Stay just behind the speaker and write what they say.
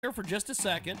here for just a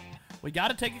second. We got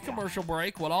to take a commercial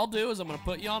break. What I'll do is I'm going to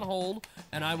put you on hold,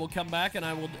 and I will come back and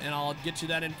I'll get you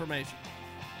that information.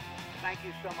 Thank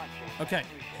you so much, James. Okay,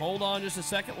 hold on just a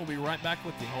second. We'll be right back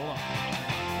with you. Hold on.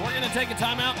 We're going to take a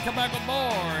time out and come back with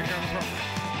more here on the program.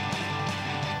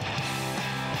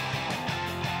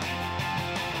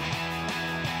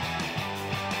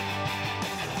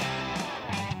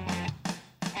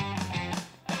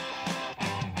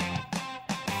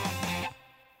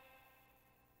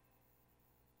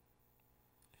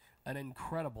 An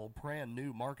incredible brand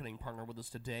new marketing partner with us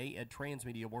today at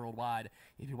Transmedia Worldwide.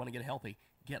 If you want to get healthy,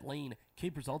 get lean,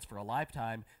 keep results for a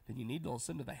lifetime, then you need to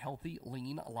listen to the Healthy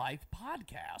Lean Life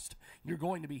podcast. You're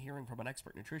going to be hearing from an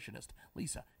expert nutritionist,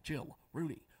 Lisa Jill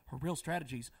Rooney. Her real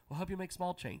strategies will help you make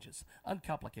small changes,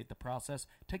 uncomplicate the process,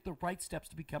 take the right steps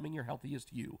to becoming your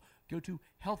healthiest you. Go to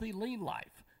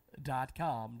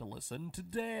healthyleanlife.com to listen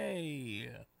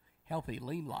today.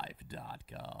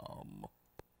 healthyleanlife.com.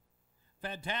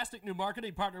 Fantastic new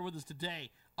marketing partner with us today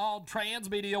on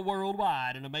Transmedia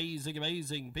Worldwide, an amazing,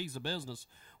 amazing piece of business.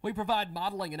 We provide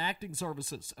modeling and acting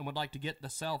services and would like to get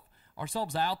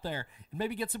ourselves out there and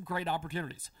maybe get some great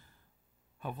opportunities.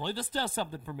 Hopefully this does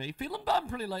something for me. Feeling bummed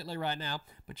pretty lately right now,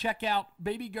 but check out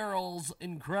Baby Girl's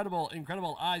incredible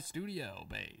iStudio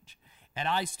page at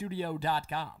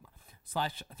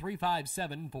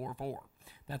iStudio.com/35744.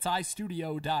 That's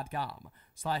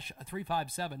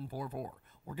iStudio.com/35744.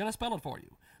 We're going to spell it for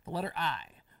you. The letter I,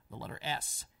 the letter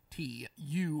S,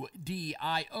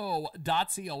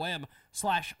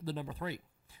 TUDIO.com/3, the number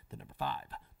 5,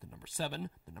 the number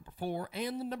 7, the number 4,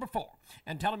 and the number 4.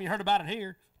 And tell them you heard about it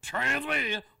here,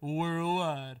 Transmedia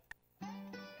Worldwide.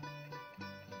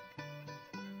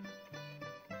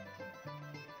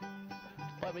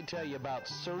 Let me tell you about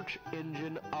search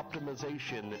engine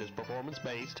optimization that is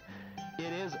performance-based.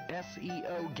 It is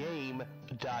SEOgame.com.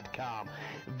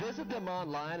 Visit them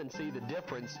online and see the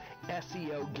difference.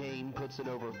 SEO Game puts in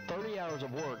over 30 hours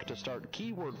of work to start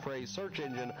keyword phrase search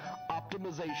engine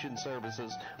optimization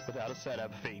services without a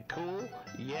setup fee. Cool?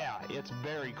 Yeah, it's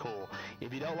very cool.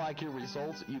 If you don't like your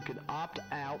results, you can opt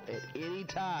out at any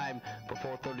time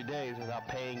before 30 days without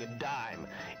paying a dime.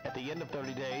 At the end of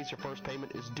 30 days, your first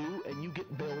payment is due and you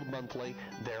get billed monthly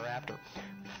thereafter.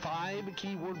 5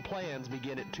 keyword plans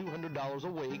begin at $200 a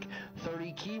week.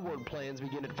 30 keyword plans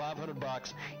begin at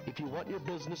 $500. If you want your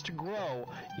business to grow,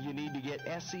 you need to get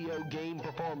SEO Game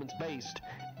performance-based.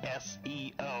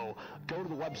 SEO. Go to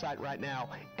the website right now,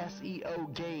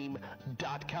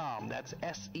 SEOgame.com. That's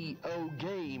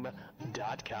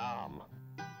SEOgame.com.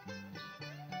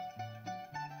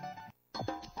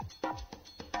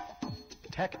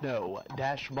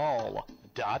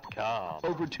 Techno-mall.com.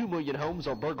 Over 2 million homes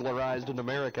are burglarized in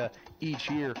America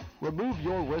each year. Remove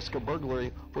your risk of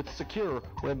burglary with secure,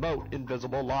 remote,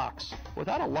 invisible locks.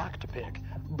 Without a lock to pick,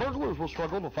 burglars will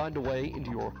struggle to find a way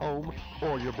into your home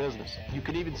or your business. You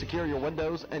can even secure your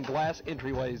windows and glass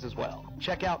entryways as well.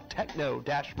 Check out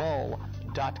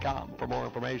techno-mall.com for more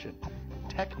information.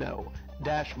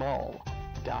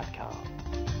 Techno-mall.com.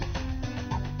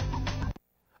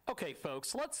 Okay,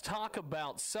 folks, let's talk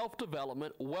about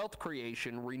self-development, wealth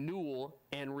creation, renewal,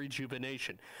 and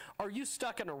rejuvenation. Are you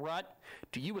stuck in a rut?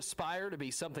 Do you aspire to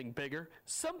be something bigger,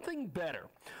 something better?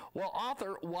 Well,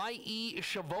 author Y.E.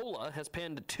 Shavola has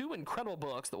penned 2 incredible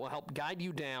books that will help guide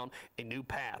you down a new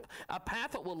path, a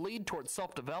path that will lead towards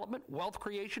self-development, wealth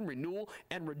creation, renewal,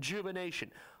 and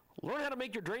rejuvenation. Learn how to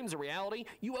make your dreams a reality.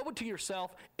 You owe it to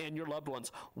yourself and your loved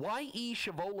ones. Y.E.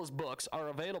 Shavola's books are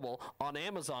available on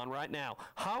Amazon right now.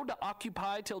 How to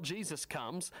Occupy Till Jesus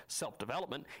Comes,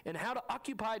 Self-Development, and How to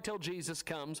Occupy Till Jesus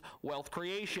Comes, Wealth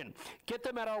Creation. Get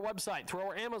them at our website through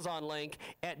our Amazon link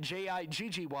at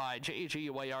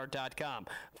JIGGYJAGUAR.com.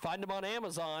 Find them on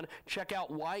Amazon. Check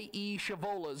out Y.E.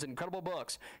 Shavola's incredible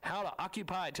books, How to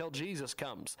Occupy Till Jesus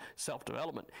Comes,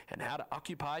 Self-Development, and How to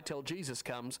Occupy Till Jesus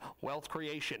Comes, Wealth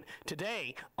Creation.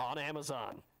 Today on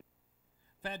Amazon.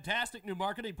 Fantastic new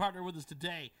marketing partner with us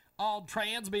today on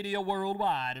Transmedia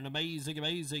Worldwide, an amazing,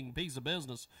 amazing piece of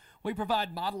business. We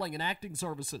provide modeling and acting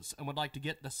services and would like to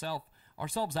get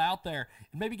ourselves out there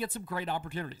and maybe get some great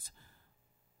opportunities.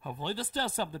 Hopefully this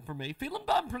does something for me. Feeling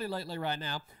bummed pretty lately right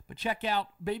now, but check out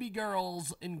Baby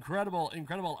Girl's incredible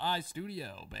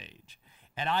iStudio page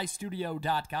at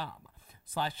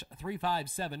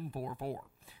iStudio.com/35744.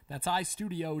 That's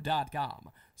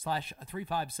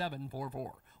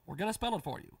iStudio.com/35744. We're going to spell it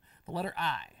for you. The letter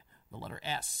I, the letter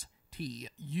S,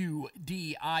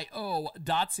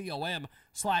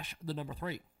 TUDIO.com/the number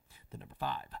 3, the number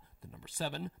 5, the number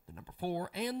 7, the number 4,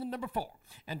 and the number 4.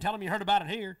 And tell them you heard about it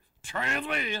here,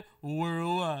 Transmedia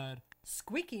Worldwide.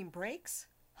 Squeaking brakes?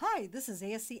 Hi, this is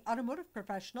ASC Automotive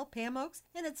Professional Pam Oakes,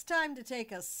 and it's time to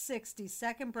take a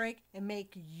 60-second break and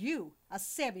make you a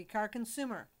savvy car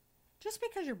consumer. Just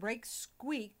because your brakes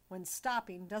squeak when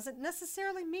stopping doesn't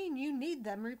necessarily mean you need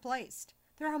them replaced.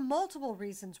 There are multiple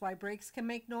reasons why brakes can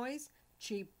make noise: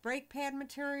 cheap brake pad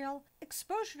material,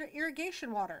 exposure to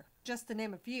irrigation water, just to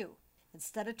name a few.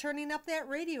 Instead of turning up that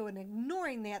radio and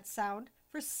ignoring that sound,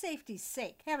 for safety's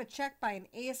sake, have it checked by an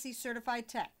ASC certified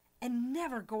tech. And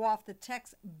never go off the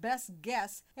tech's best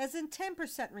guess, as in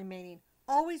 10% remaining.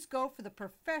 Always go for the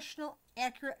professional,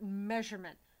 accurate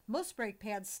measurement. Most brake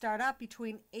pads start out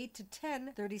between 8 to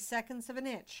 10 30-seconds of an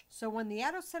inch. So when the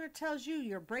Auto Center tells you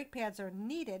your brake pads are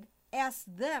needed, ask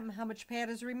them how much pad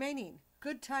is remaining.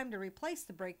 Good time to replace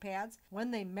the brake pads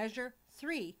when they measure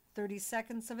 3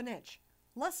 30-seconds of an inch.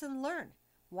 Lesson learned.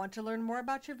 Want to learn more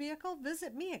about your vehicle?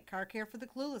 Visit me at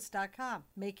carcarefortheclueless.com,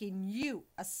 making you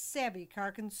a savvy car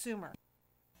consumer.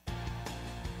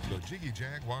 The Jiggy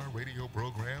Jaguar radio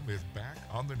program is back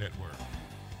on the network.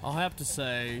 I'll have to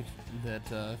say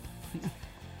that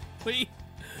we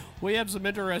have some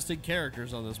interesting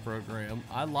characters on this program.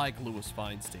 I like Louis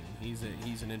Feinstein.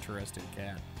 He's an interesting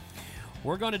cat.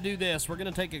 We're going to do this. We're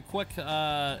going to take a quick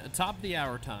top of the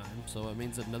hour time, so it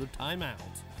means another timeout.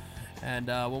 And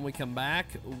when we come back,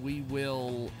 we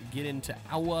will get into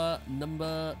hour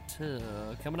number 2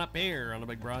 coming up here on the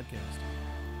big broadcast.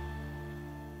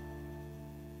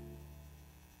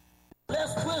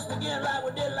 Let's twist again like we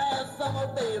did last summer,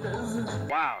 babies.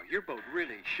 Wow, your boat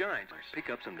really shines. Pick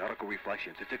up some Nautical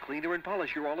Reflections. It's a cleaner and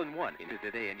polisher all-in-one. Into the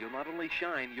day, and you'll not only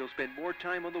shine, you'll spend more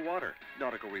time on the water.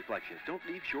 Nautical Reflections. Don't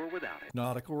leave shore without it.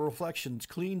 Nautical Reflections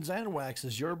cleans and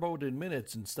waxes your boat in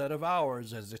minutes instead of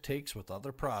hours, as it takes with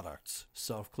other products.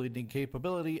 Self-cleaning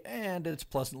capability, and it's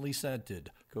pleasantly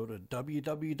scented. Go to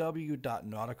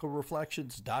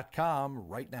www.nauticalreflections.com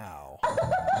right now.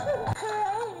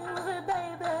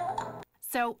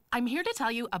 So, I'm here to tell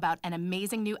you about an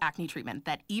amazing new acne treatment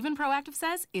that even Proactive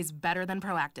says is better than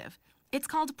Proactive. It's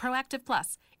called Proactive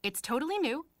Plus. It's totally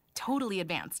new, totally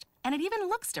advanced, and it even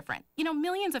looks different. You know,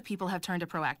 millions of people have turned to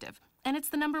Proactive, and it's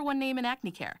the #1 name in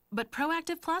acne care. But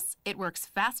Proactive Plus, it works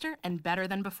faster and better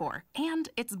than before. And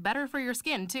it's better for your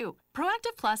skin, too.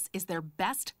 Proactive Plus is their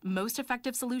best, most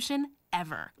effective solution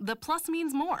ever. The plus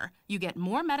means more. You get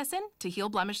more medicine to heal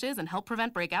blemishes and help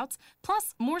prevent breakouts,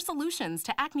 plus more solutions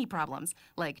to acne problems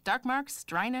like dark marks,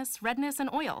 dryness, redness,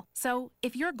 and oil. So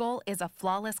if your goal is a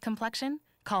flawless complexion,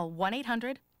 call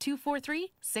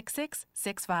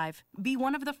 1-800-243-6665. Be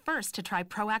one of the first to try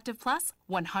Proactive Plus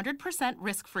 100%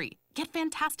 risk-free. Get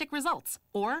fantastic results,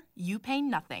 or you pay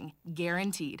nothing,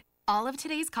 guaranteed. All of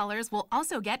today's callers will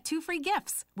also get 2 free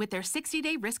gifts with their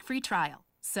 60-day risk-free trial.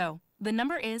 So the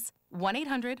number is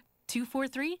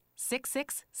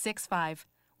 1-800-243-6665.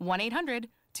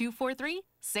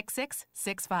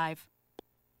 1-800-243-6665.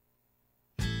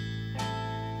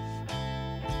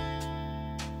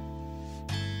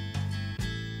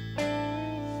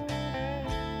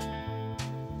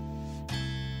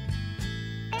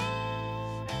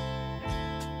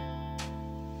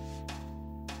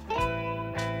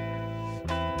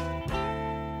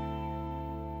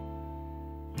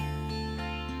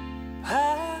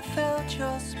 I felt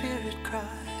your spirit cry.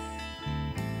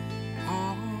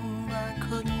 I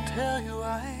couldn't tell you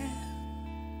why.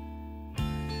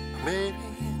 Maybe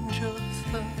in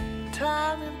just the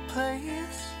time and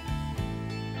place,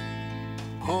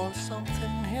 or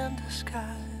something in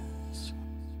disguise.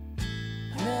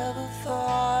 Never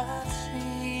thought I'd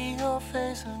see your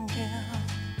face again,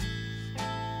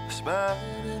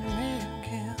 smiling at me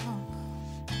again,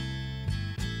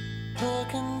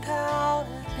 looking down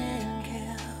at me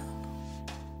again.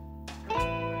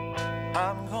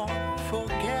 I'm gonna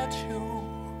forget you.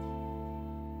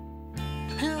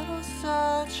 It was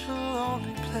such a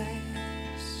lonely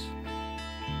place.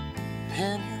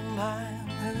 In your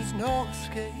mind there's no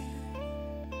escape.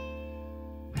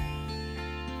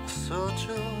 Such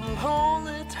a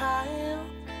lonely time.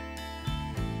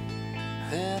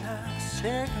 Then I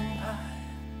say goodbye.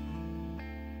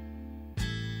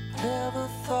 Never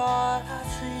thought I'd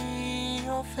see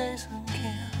your face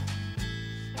again,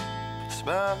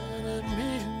 smiling at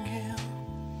me again,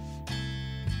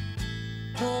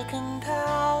 looking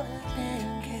down at me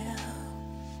again.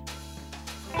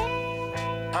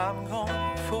 I'm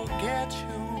gonna forget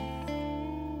you.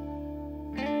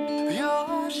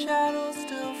 Your shadow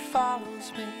still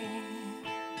follows me.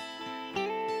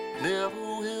 Never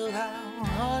will I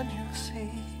run, you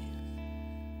see.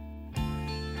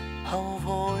 I've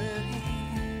already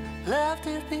left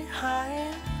it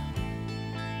behind,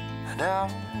 and now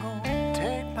I'm gonna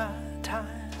take my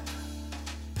time.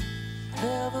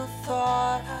 Never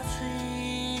thought I'd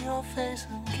see your face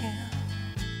again,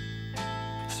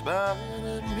 smiling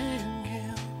at me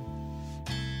again,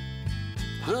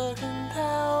 looking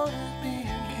down at me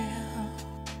again.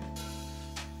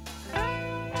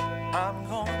 I'm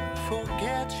gonna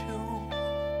forget you.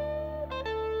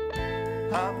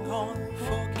 I'm gonna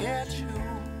forget you.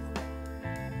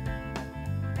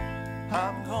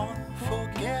 I'm gonna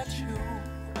forget you.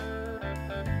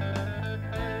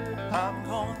 I'm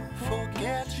gonna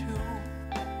forget you.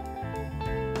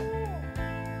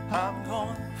 I'm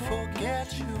gonna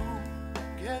forget you.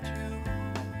 Get you.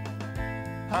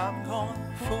 I'm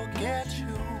gonna forget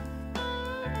you.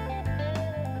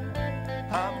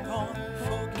 I'm gonna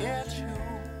forget you.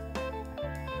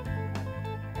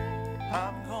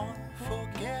 I'm gonna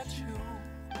forget you.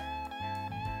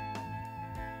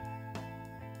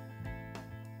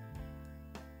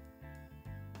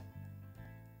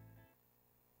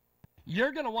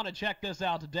 You're going to want to check this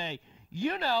out today.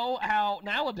 You know how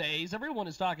nowadays everyone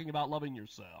is talking about loving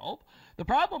yourself. The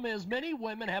problem is many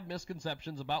women have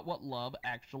misconceptions about what love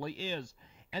actually is.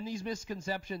 And these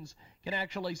misconceptions can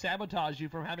actually sabotage you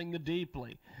from having the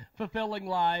deeply fulfilling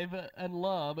life and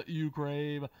love you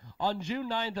crave. On June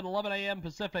 9th at 11 a.m.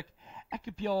 Pacific,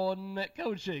 Acupion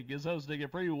Coaching is hosting a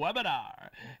free webinar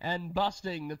and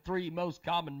busting the 3 most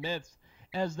common myths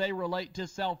as they relate to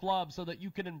self-love so that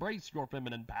you can embrace your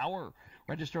feminine power.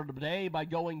 Register today by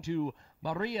going to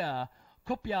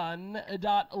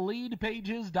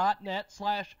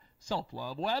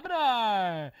mariacopian.leadpages.net/self-love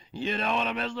webinar. You don't want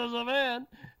to miss this event.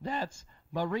 That's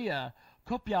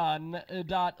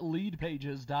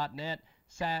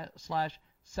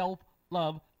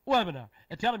mariacopian.leadpages.net/self-love webinar.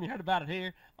 And tell them you heard about it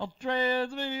here on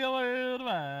Transmedia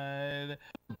Worldwide.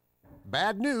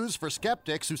 Bad news for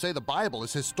skeptics who say the Bible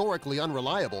is historically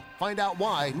unreliable. Find out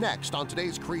why next on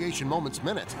today's Creation Moments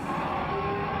Minute.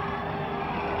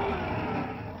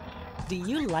 Do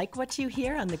you like what you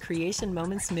hear on the Creation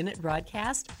Moments Minute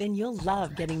broadcast? Then you'll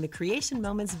love getting the Creation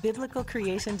Moments Biblical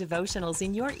Creation Devotionals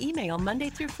in your email Monday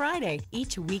through Friday.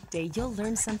 Each weekday, you'll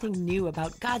learn something new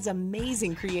about God's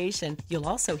amazing creation. You'll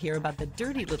also hear about the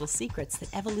dirty little secrets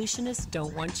that evolutionists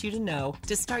don't want you to know.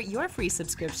 To start your free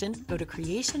subscription, go to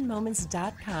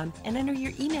creationmoments.com and enter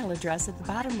your email address at the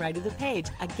bottom right of the page.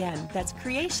 Again, that's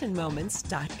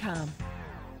creationmoments.com.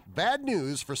 Bad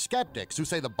news for skeptics who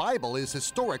say the Bible is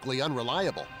historically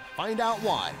unreliable. Find out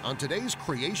why on today's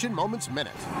Creation Moments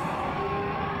Minute.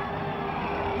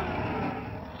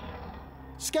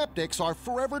 Skeptics are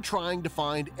forever trying to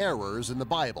find errors in the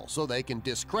Bible so they can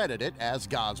discredit it as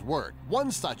God's Word.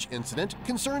 One such incident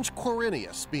concerns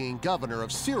Quirinius being governor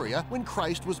of Syria when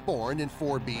Christ was born in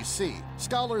 4 BC.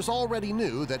 Scholars already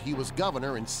knew that he was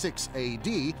governor in 6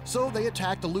 AD, so they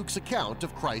attacked Luke's account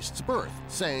of Christ's birth,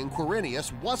 saying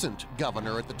Quirinius wasn't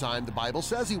governor at the time the Bible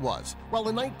says he was. Well,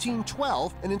 in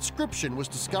 1912, an inscription was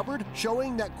discovered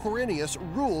showing that Quirinius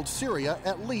ruled Syria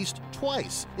at least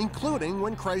twice, including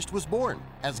when Christ was born.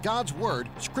 As God's Word,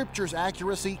 Scripture's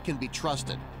accuracy can be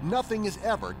trusted. Nothing has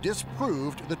ever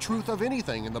disproved the truth of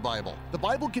anything in the Bible. The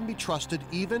Bible can be trusted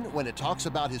even when it talks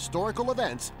about historical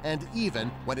events and even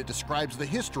when it describes the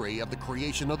history of the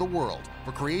creation of the world.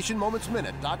 For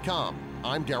CreationMomentsMinute.com,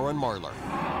 I'm Darren Marlar.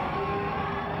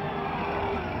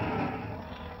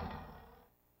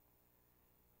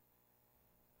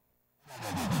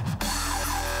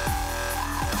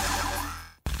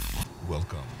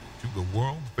 Welcome to the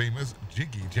world-famous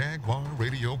Jiggy Jaguar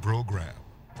radio program.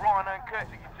 Raw and uncut,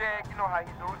 Jiggy Jag, you know how he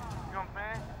do it. You know what I'm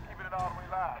saying? Keeping it all the way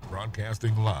live.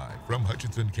 Broadcasting live from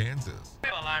Hutchinson, Kansas.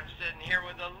 Well, I'm sitting here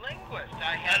with a linguist.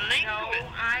 I had no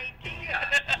idea.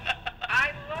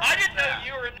 I didn't know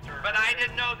you were, but I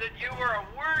didn't know that you were a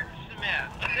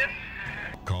wordsmith.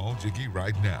 Call Jiggy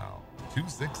right now,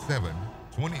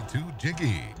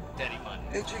 267-22-JIGGY. Daddy Fun.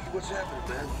 Hey, Jiggy, what's happening,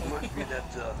 man? Reminds me of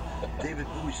that David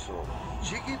Bowie song.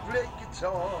 Jiggy play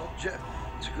guitar.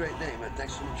 It's a great name, man.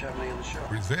 Thanks so much for having me on the show.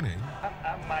 Presenting.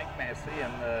 I'm Mike Massey,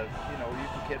 and, you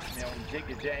can catch me on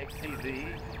Jiggy Jag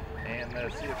TV and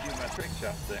see a few of my trick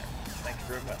shots there. Thank you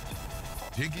very much.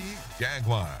 Jiggy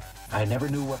Jaguar. I never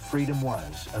knew what freedom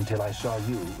was until I saw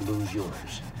you lose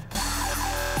yours.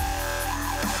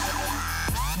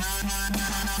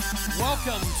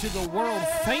 Welcome to the world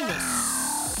famous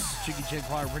Jiggy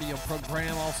Jaguar radio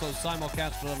program, also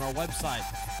simulcasted on our website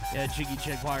at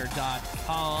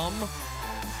jiggyjaguar.com.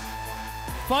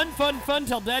 Fun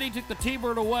till Daddy took the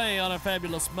T-Bird away on a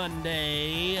fabulous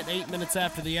Monday at 8 minutes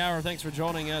after the hour. Thanks for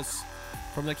joining us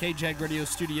from the KJAG Radio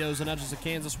Studios in Hutchinson,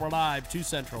 Kansas. We're live 2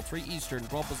 Central, 3 Eastern,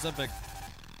 12 Pacific,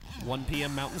 1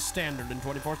 p.m. Mountain Standard, and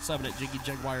 24/7 at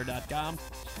jiggyjaguar.com.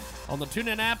 on the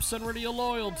TuneIn apps and Radio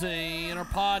Loyalty, and our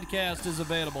podcast is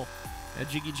available at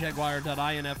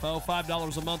jiggyjaguar.info.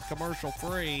 $5 a month, commercial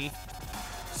free.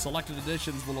 Selected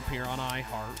editions will appear on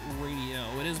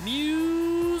iHeartRadio. It is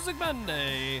Music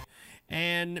Monday,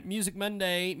 and Music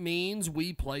Monday means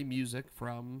we play music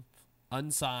from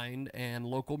unsigned and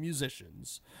local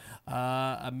musicians.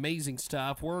 Amazing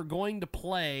stuff. We're going to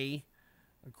play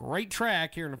a great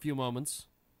track here in a few moments.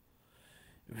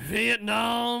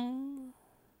 Vietnam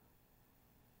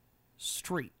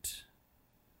Street,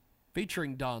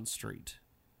 featuring Don Street.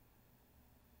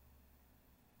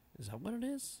 Is that what it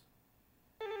is?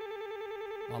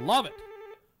 I love it.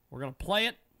 We're going to play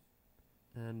it,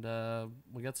 and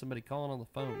we got somebody calling on the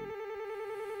phone.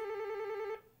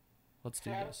 Let's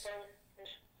do this.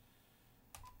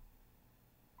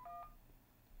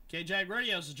 KJAG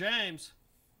Radio, this is James.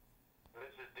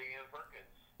 This is D.M. Perkins.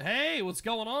 Hey, what's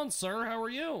going on, sir? How are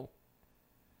you?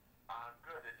 I'm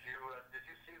good. Did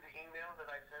you see the email that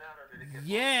I sent out, or did it get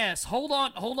Yes. Hold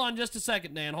on just a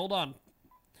second, Dan. Hold on.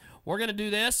 We're going to do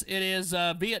this. It is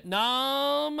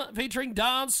Vietnam featuring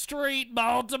Don Street,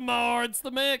 Baltimore. It's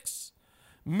the mix.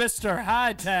 Mr.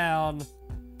 Hightown.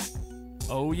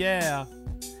 Oh, yeah.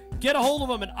 Get a hold of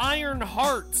him at Iron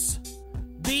Hearts.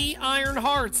 The Iron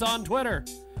Hearts on Twitter.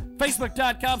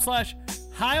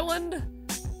 Facebook.com/Highland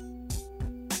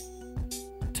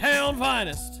Town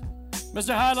Finest.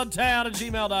 Mr. Highland Town at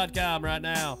gmail.com right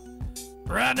now.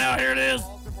 Right now, here it is.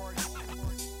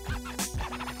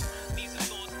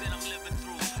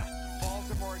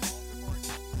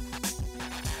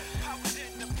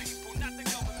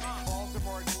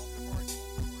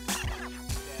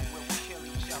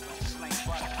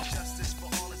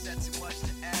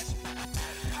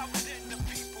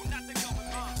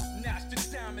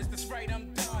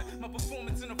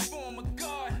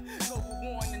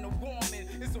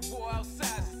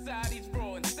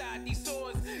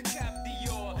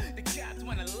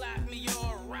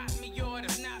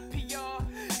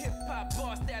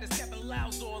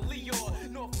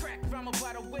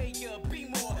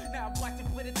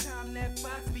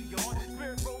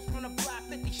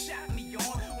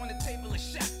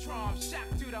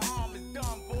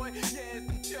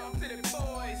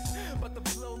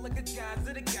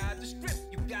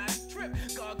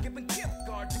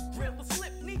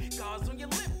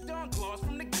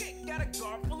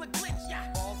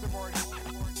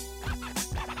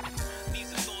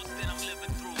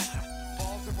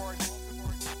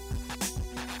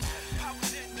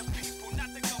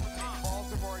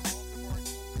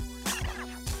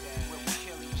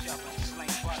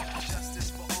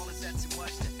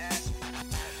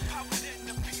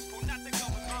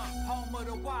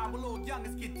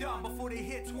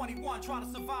 Trying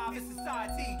to survive in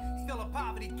society, still in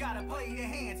poverty, gotta play your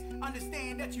hands.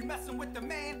 Understand that you messing with the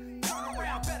man. Turn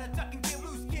around, better duck and get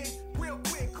loose, kid. Real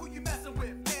quick, who you messing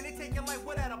with? Man, they take your life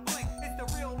without a blink. It's the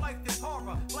real life, this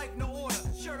horror, life no order.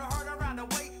 Sure to hurt around the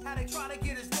way, how they try to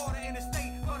get his daughter in the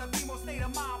state. Gonna be more state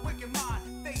of mind, wicked mind.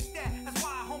 Face that, that's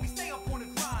why homie stay up on the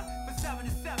grind. From 7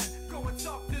 to 7, go and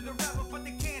talk to the rebel, but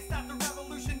they can't stop the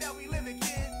revolution that we live in,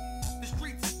 kid. The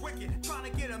streets is wicked,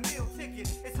 trying to get a meal ticket.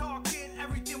 It's hard, kid,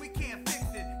 everything we can't fix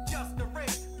it. Just the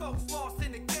race, folks lost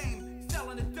in the game.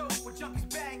 Selling the dope with junkies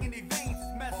banging their veins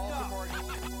is messed up.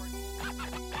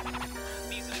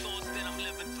 These are thoughts that I'm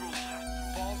living through.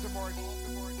 Baltimore.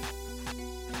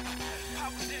 I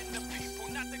was in the people,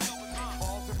 not the government.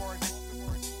 Baltimore.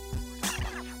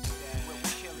 Where we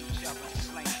kill each other,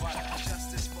 slang butter.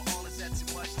 Justice for all, is that too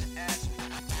much to ask?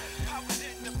 I was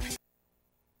in the people.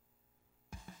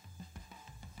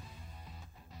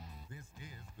 This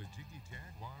is the Jiggy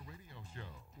Jaguar Radio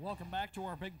Show. Welcome back to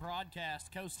our big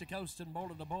broadcast, coast to coast and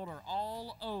border to border,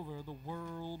 all over the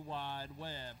World Wide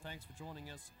Web. Thanks for joining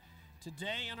us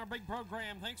today on our big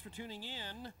program. Thanks for tuning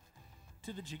in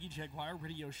to the Jiggy Jaguar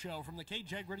Radio Show from the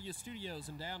KJAG Radio Studios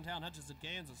in downtown Hutchinson,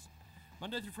 Kansas.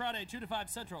 Monday through Friday, 2 to 5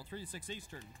 Central, 3 to 6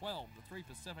 Eastern, 12 to 3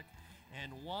 Pacific,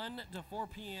 and 1 to 4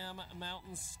 p.m.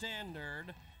 Mountain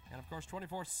Standard. And, of course,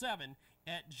 24/7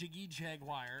 at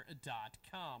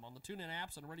jiggyjaguar.com on the TuneIn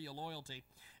apps and Radio Loyalty.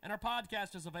 And our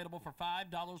podcast is available for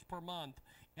 $5 per month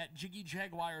at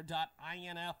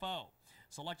jiggyjaguar.info.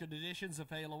 Selected editions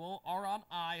available are on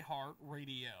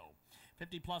iHeartRadio.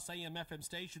 50-plus AM FM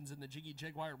stations in the Jiggy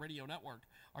Jaguar Radio Network.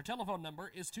 Our telephone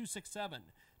number is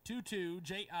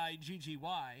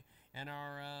 267-22-JIGGY, and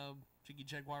our Jiggy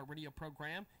Jaguar radio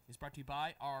program is brought to you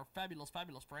by our fabulous,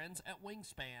 fabulous friends at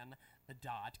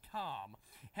Wingspan.com.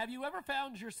 Have you ever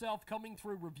found yourself coming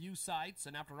through review sites,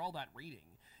 and after all that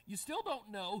reading, you still don't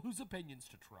know whose opinions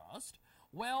to trust?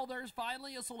 Well, there's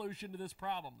finally a solution to this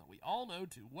problem that we all know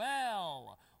too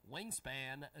well.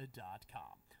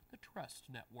 wingspan.com, the Trust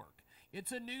Network.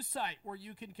 It's a new site where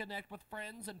you can connect with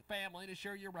friends and family to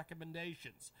share your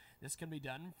recommendations. This can be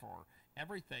done for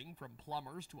everything from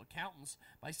plumbers to accountants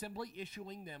by simply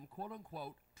issuing them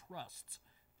quote-unquote trusts.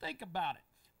 Think about it.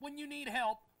 When you need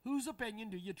help, whose opinion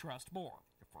do you trust more?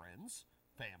 Your friends,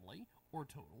 family, or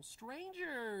total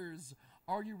strangers?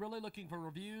 Are you really looking for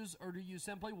reviews, or do you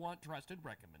simply want trusted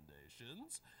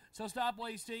recommendations? So stop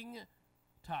wasting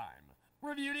time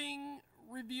reviewing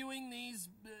these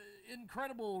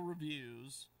incredible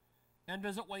reviews and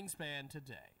visit Wingspan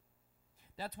today.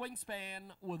 That's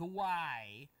Wingspan with a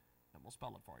Y, and we'll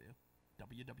spell it for you.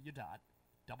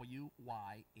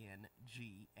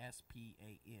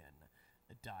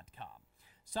 www.wingspan.com.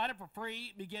 Sign up for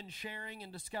free, begin sharing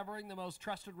and discovering the most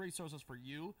trusted resources for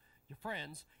you, your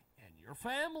friends, and your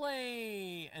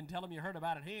family. And tell them you heard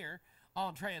about it here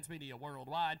on Transmedia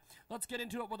Worldwide. Let's get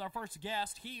into it with our first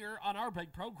guest here on our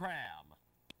big program.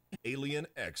 Alien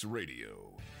X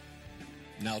Radio.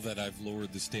 Now that I've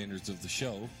lowered the standards of the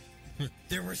show.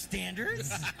 There were standards?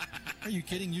 Are you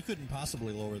kidding? You couldn't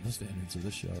possibly lower the standards of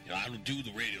this show. You know, I don't do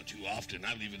the radio too often.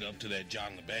 I leave it up to that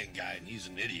John LeBang guy, and he's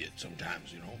an idiot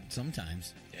sometimes, you know.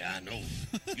 Sometimes. Yeah, I know.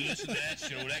 You listen to that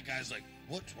show, that guy's like,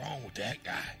 what's wrong with that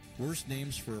guy? Worst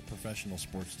names for a professional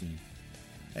sports team.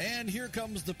 And here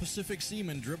comes the Pacific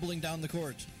Seaman dribbling down the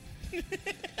court.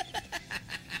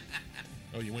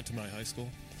 Oh, you went to my high school?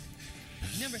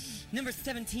 Number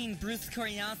 17, Bruce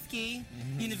Koryowski,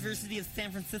 University of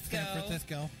San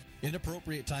Francisco.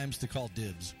 Inappropriate times to call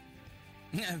dibs.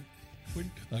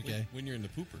 When you're in the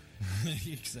pooper.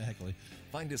 Exactly.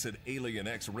 Find us at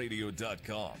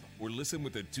alienxradio.com or listen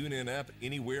with the TuneIn app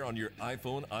anywhere on your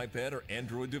iPhone, iPad, or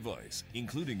Android device,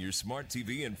 including your smart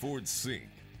TV and Ford Sync.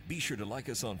 Be sure to like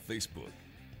us on Facebook.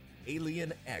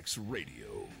 Alien X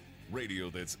Radio. Radio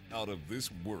that's out of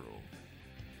this world.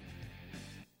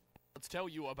 Let's tell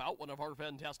you about one of our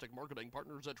fantastic marketing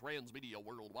partners at Transmedia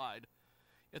Worldwide.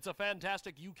 It's a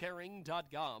fantastic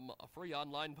youcaring.com, a free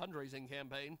online fundraising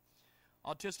campaign.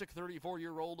 Autistic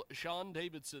 34-year-old Sean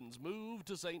Davidson's move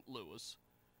to St. Louis.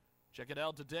 Check it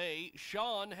out today.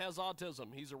 Sean has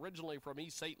autism. He's originally from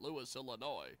East St. Louis,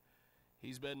 Illinois.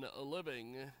 He's been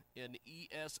living in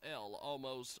ESL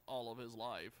almost all of his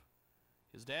life.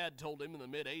 His dad told him in the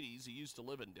mid-'80s he used to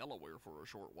live in Delaware for a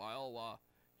short while.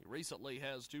 He recently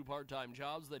has 2 part-time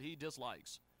jobs that he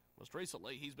dislikes. Most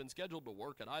recently, he's been scheduled to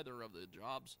work at either of the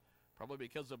jobs, probably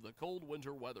because of the cold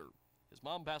winter weather. His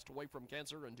mom passed away from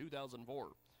cancer in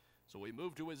 2004, so he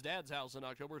moved to his dad's house in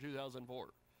October 2004.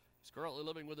 He's currently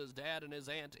living with his dad and his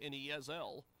aunt in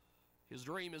ESL. His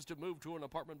dream is to move to an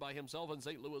apartment by himself in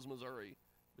St. Louis, Missouri,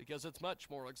 because it's much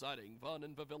more exciting, fun,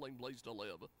 and fulfilling place to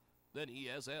live than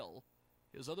ESL.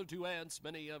 His other 2 aunts,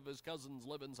 many of his cousins,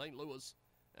 live in St. Louis,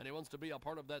 and he wants to be a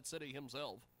part of that city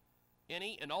himself.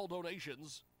 Any and all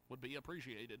donations would be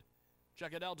appreciated.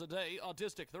 Check it out today.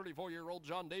 Autistic 34-year-old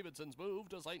John Davidson's move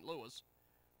to St. Louis.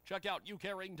 Check out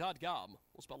youcaring.com.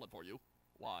 We'll spell it for you.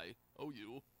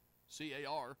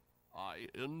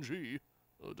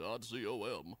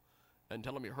 youcaring.com. And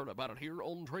tell them you heard about it here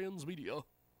on Transmedia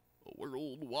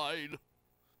Worldwide.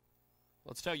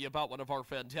 Let's tell you about one of our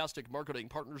fantastic marketing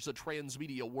partners at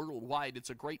Transmedia Worldwide. It's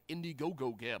a great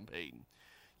Indiegogo campaign.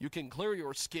 You can clear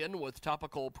your skin with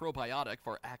topical probiotic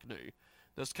for acne.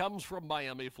 This comes from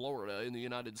Miami, Florida, in the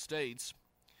United States.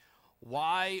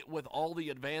 Why, with all the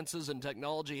advances in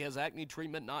technology, has acne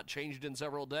treatment not changed in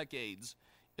several decades?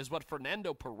 Is what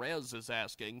Fernando Perez is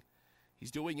asking.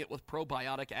 He's doing it with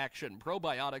probiotic action.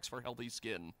 Probiotics for healthy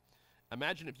skin.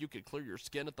 Imagine if you could clear your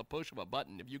skin at the push of a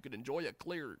button. If you could enjoy a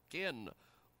clear skin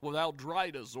without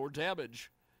dryness or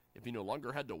damage. If you no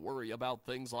longer had to worry about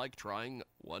things like trying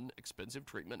one expensive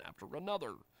treatment after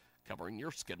another, covering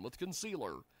your skin with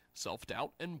concealer,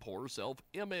 self-doubt, and poor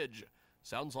self-image.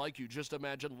 Sounds like you just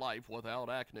imagined life without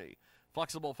acne.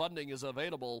 Flexible funding is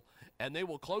available, and they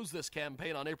will close this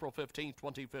campaign on April 15,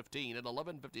 2015 at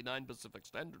 11:59 Pacific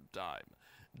Standard Time.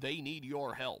 They need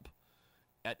your help.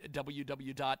 At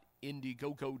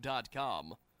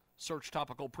www.indiegogo.com, search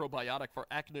topical probiotic for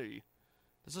acne.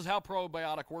 This is how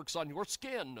probiotic works on your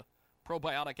skin.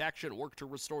 Probiotic action works to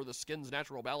restore the skin's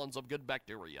natural balance of good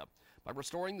bacteria. By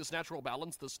restoring this natural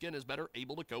balance, the skin is better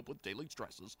able to cope with daily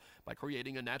stresses by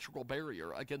creating a natural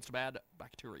barrier against bad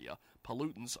bacteria,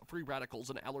 pollutants, free radicals,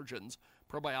 and allergens.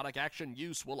 Probiotic action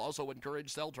use will also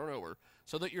encourage cell turnover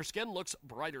so that your skin looks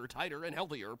brighter, tighter, and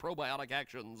healthier. Probiotic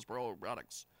actions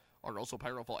probiotics are also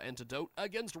powerful antidote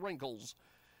against wrinkles.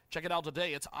 Check it out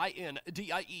today. It's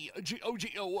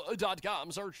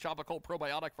indiegogo.com. Search topical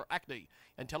probiotic for acne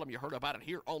and tell them you heard about it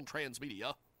here on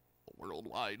Transmedia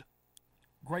Worldwide.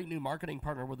 Great new marketing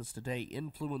partner with us today,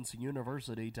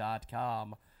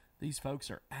 InfluenceUniversity.com. These folks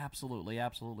are absolutely,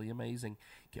 absolutely amazing.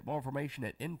 Get more information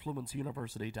at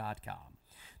InfluenceUniversity.com.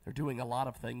 They're doing a lot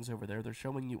of things over there. They're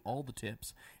showing you all the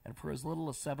tips. And for as little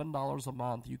as $7 a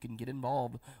month, you can get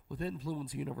involved with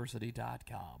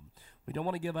InfluenceUniversity.com. We don't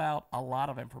want to give out a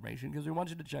lot of information because we want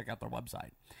you to check out their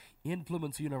website,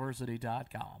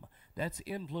 InfluenceUniversity.com. That's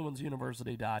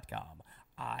InfluenceUniversity.com.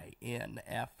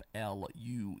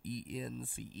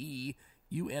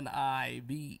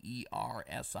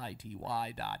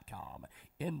 InfluenceUniversity.com.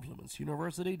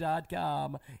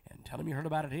 InfluenceUniversity.com. And tell them you heard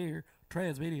about it here,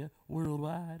 Transmedia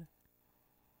Worldwide.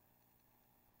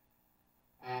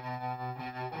 Welcome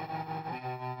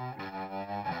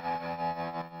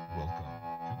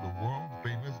to the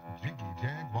world-famous Jiggy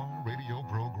Jaguar radio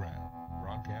program,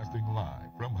 broadcasting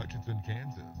live from Hutchinson,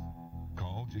 Kansas.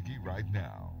 Call Jiggy right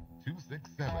now,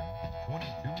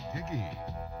 267-22-JIGGY.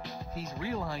 He's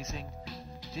realizing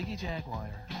Jiggy Jaguar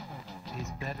is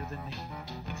better than me.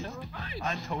 So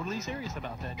I'm totally serious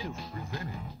about that, too.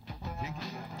 Presenting Jiggy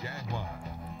Jaguar.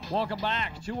 Welcome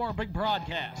back to our big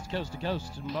broadcast, coast to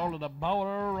coast and border to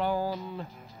border on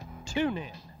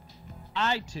TuneIn,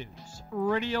 iTunes,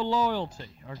 Radio Loyalty,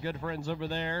 our good friends over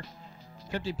there.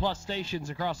 50-plus stations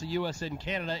across the U.S. and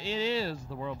Canada. It is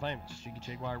the world-famous Jiggy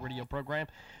Jaguar radio program.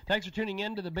 Thanks for tuning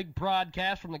in to the big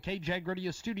broadcast from the KJAG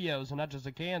Radio Studios in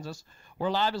Hutchinson, Kansas.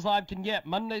 We're live as live can get,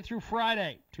 Monday through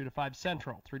Friday, 2 to 5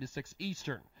 Central, 3 to 6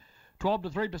 Eastern, 12 to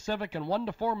 3 Pacific, and 1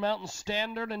 to 4 Mountain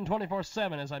Standard, and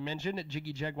 24/7, as I mentioned, at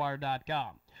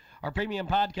JiggyJaguar.com. Our premium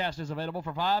podcast is available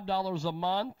for $5 a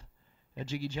month at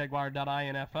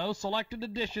JiggyJaguar.info. Selected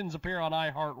editions appear on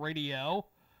iHeartRadio.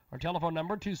 Our telephone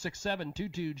number,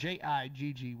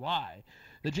 267-22-JIGGY.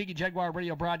 The Jiggy Jaguar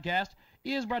radio broadcast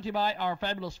is brought to you by our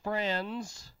fabulous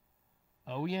friends,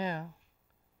 oh yeah,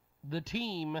 the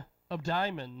team of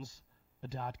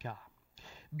Diamonds.com.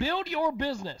 Build your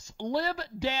business. Live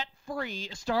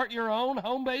debt-free. Start your own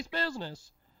home-based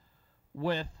business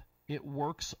with It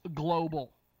Works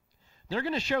Global. They're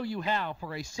going to show you how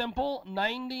for a simple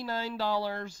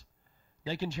 $99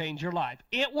 they can change your life.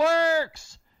 It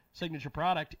works! Signature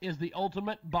product is the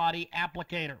Ultimate Body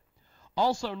Applicator,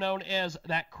 also known as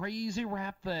that crazy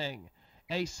wrap thing,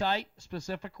 a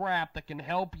site-specific wrap that can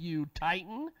help you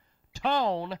tighten,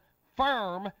 tone,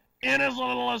 firm in as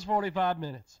little as 45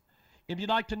 minutes. If you'd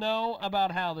like to know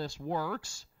about how this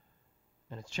works,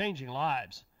 and it's changing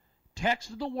lives,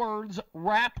 text the words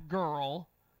Wrap Girl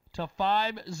to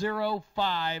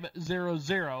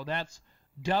 50500. That's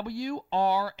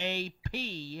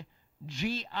WRAPGIRL,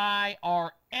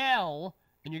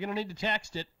 and you're going to need to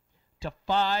text it to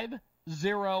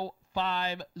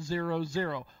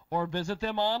 50500, or visit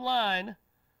them online,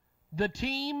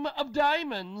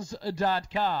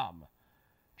 theteamofdiamonds.com.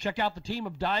 Check out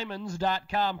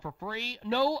theteamofdiamonds.com for free,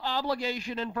 no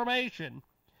obligation information.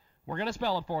 We're going to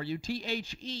spell it for you,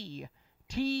 TheteamofDiamonds.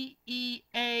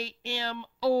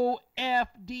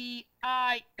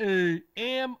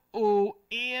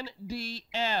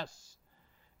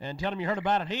 And tell them you heard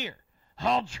about it here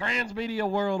on Transmedia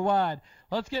Worldwide.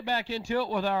 Let's get back into it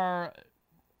with our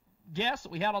guests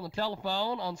that we had on the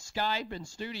telephone, on Skype, in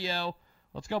studio.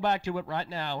 Let's go back to it right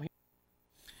now.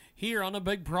 Here on a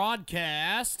big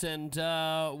broadcast, and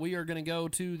we are going to go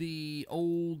to the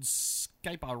old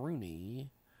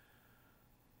Skype-a-rooney.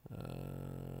 Let's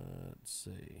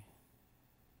see.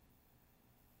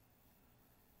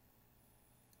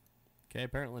 Okay,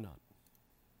 apparently not.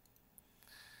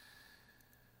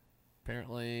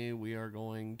 Apparently, we are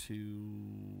going to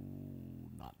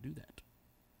not do that.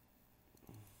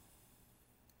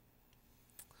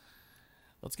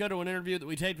 Let's go to an interview that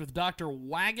we taped with Dr.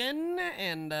 Wagon,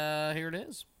 and here it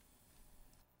is.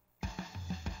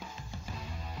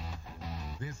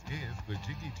 This is the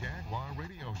Jiggy Jaguar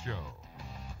Radio Show.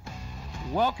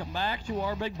 Welcome back to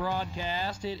our big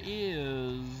broadcast. It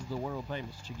is the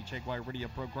world-famous Jiggy Jaguar radio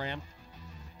program.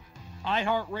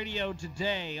 iHeartRadio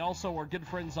today. Also, our good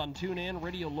friends on TuneIn,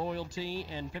 Radio Loyalty,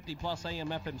 and 50-plus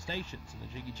AM/FM stations in the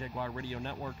Jiggy Jaguar Radio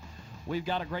Network. We've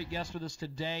got a great guest with us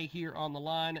today here on the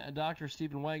line. Dr.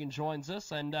 Stephen Wagon joins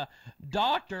us. And,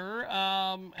 Doctor,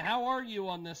 how are you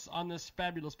on this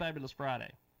fabulous, fabulous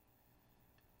Friday?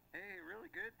 Hey, really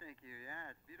good, thank you.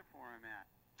 Yeah, it's beautiful where I'm at.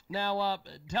 Now,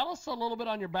 tell us a little bit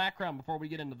on your background before we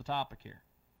get into the topic here.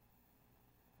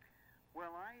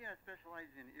 Well, I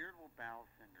specialize in irritable bowel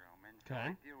syndrome, and so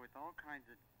Okay. I deal with all kinds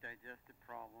of digestive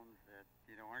problems that,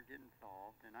 aren't getting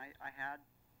solved. And I had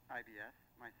IBS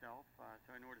myself, so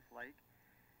I know what it's like.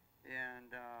 And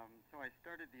so I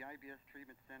started the IBS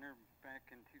Treatment Center back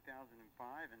in 2005,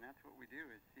 and that's what we do,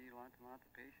 is see lots and lots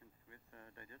of patients with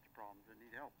digestive problems that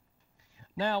need help.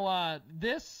 Now,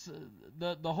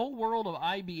 the whole world of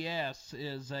IBS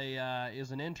is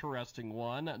an interesting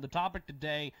one. The topic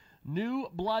today: new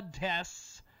blood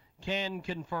tests can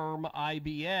confirm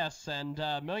IBS, and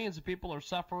millions of people are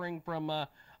suffering from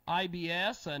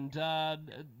IBS, and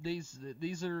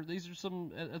these are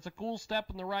some. It's a cool step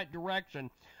in the right direction.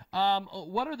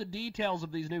 What are the details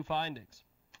of these new findings?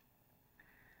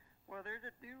 Well, there's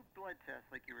a new blood test,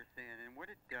 like you were saying, and what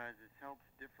it does is helps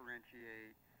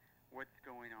differentiate what's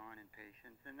going on in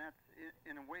patients, and that's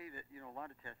in a way that a lot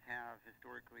of tests have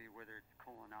historically, whether it's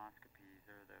colonoscopies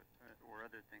or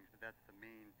other things, but that's the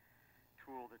main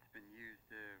tool that's been used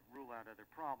to rule out other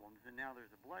problems. And now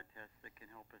there's a blood test that can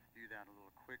help us do that a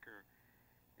little quicker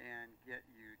and get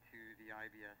you to the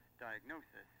IBS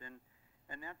diagnosis,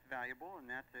 and that's valuable, and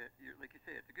that's like you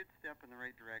say, it's a good step in the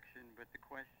right direction. But the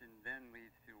question then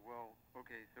leads to, well,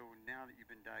 okay, so now that you've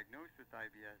been diagnosed with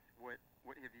IBS, what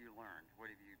have you learned?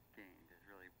 What have you gained? Is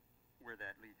really where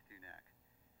that leads to next.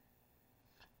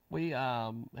 We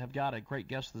have got a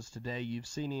great guest with us today. You've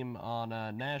seen him on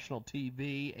national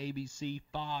TV, ABC,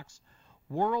 Fox.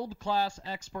 World-class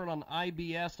expert on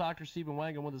IBS, Dr. Stephen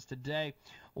Wagon, with us today.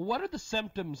 What are the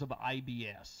symptoms of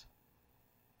IBS?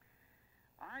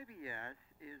 IBS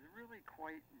is really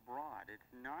quite broad.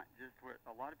 It's not just what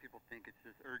a lot of people think. It's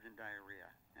just urgent diarrhea,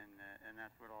 and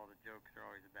that's what all the jokes are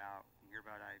always about. You hear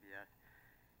about IBS,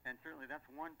 and certainly that's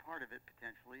one part of it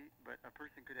potentially. But a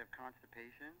person could have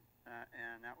constipation,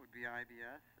 and that would be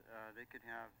IBS. They could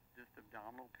have just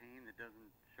abdominal pain that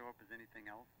doesn't show up as anything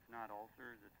else. It's not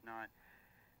ulcers. It's not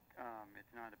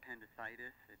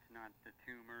appendicitis. It's not the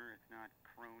tumor. It's not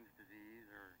Crohn's disease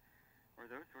or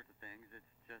those sorts of things.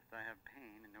 It's just I have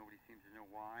pain and nobody seems to know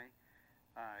why.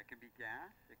 It can be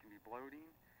gas, it can be bloating,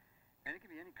 and it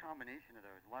can be any combination of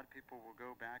those. A lot of people will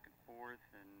go back and forth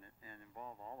and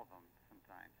involve all of them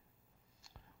sometimes.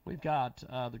 We've got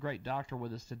the great doctor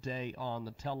with us today on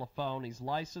the telephone. He's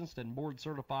licensed and board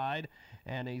certified,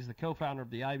 and he's the co-founder of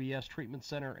the IBS Treatment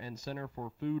Center and Center for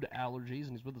Food Allergies,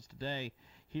 and he's with us today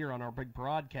here on our big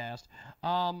broadcast.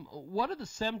 What are the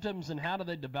symptoms and how do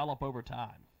they develop over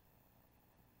time?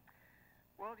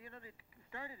 Well, they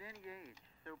start at any age.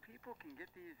 So people can get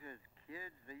these as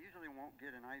kids. They usually won't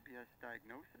get an IBS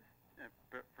diagnosis,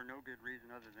 but for no good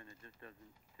reason other than it just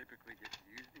doesn't typically get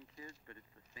used in kids. But it's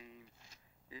the same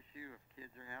issue of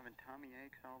kids are having tummy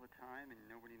aches all the time, and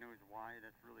nobody knows why.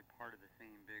 That's really part of the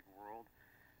same big world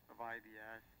of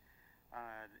IBS.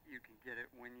 You can get it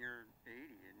when you're 80,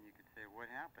 and you could say, what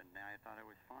happened? Now I thought I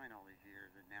was fine all these years,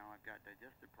 and now I've got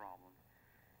digestive problems.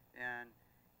 And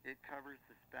it covers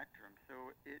the spectrum,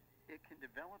 so it can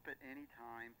develop at any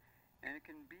time, and it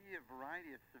can be a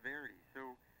variety of severity.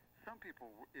 So some people,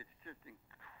 it's just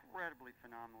incredibly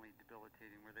phenomenally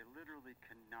debilitating, where they literally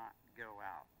cannot go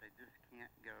out. They just can't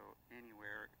go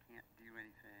anywhere, can't do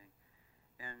anything,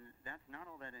 and that's not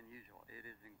all that unusual. It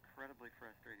is incredibly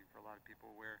frustrating for a lot of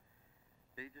people, where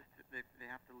they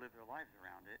have to live their lives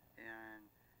around it, and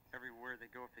everywhere they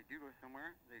go, if they do go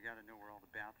somewhere, they got to know where all the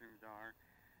bathrooms are.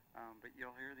 But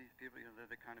you'll hear these people, they're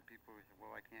the kind of people who say,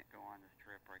 well, I can't go on this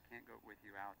trip, or I can't go with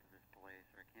you out to this place,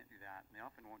 or I can't do that. And they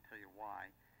often won't tell you why.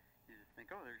 You just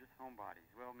think, oh, they're just homebodies.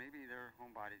 Well, maybe they're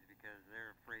homebodies because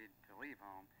they're afraid to leave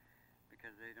home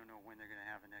because they don't know when they're going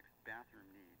to have the next bathroom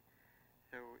need.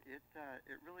 So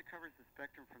it really covers the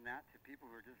spectrum from that to people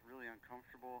who are just really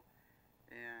uncomfortable,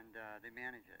 and they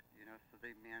manage it, so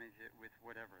they manage it with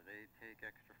whatever. They take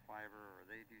extra fiber, or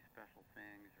they do special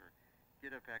things, or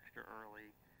get up extra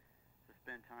early to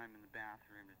spend time in the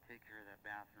bathroom to take care of that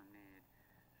bathroom need,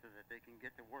 so that they can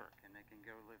get to work and they can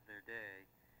go live their day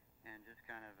and just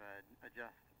kind of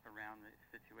adjust around the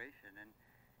situation.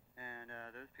 And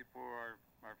those people are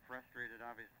frustrated,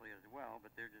 obviously, as well,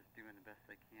 but they're just doing the best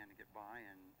they can to get by,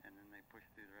 and then they push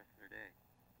through the rest of their day.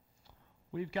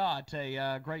 We've got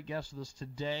a great guest with us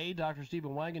today. Dr.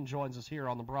 Stephen Wagon joins us here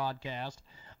on the broadcast.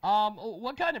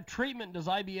 What kind of treatment does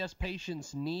IBS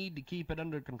patients need to keep it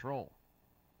under control?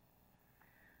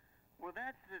 Well,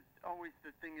 that's always the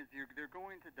thing, is they're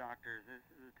going to doctors. This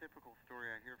is a typical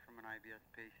story I hear from an IBS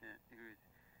patient who's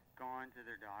gone to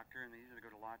their doctor, and they usually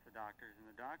go to lots of doctors, and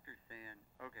the doctor's saying,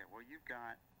 okay, well, you've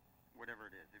got whatever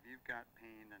it is. If you've got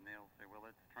pain, then they'll say, well,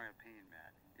 let's try a pain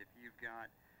med. If you've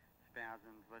got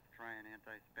spasms, let's try an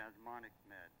antispasmodic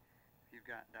med. If you've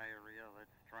got diarrhea,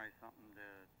 let's try something to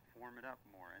form it up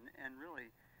more. And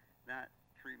really, that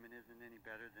treatment isn't any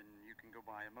better than you can go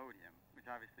buy Imodium, which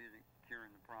obviously isn't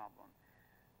curing the problem.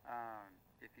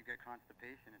 if you've got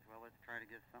constipation, it's, well, let's try to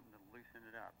get something to loosen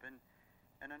it up. And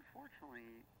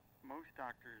unfortunately, most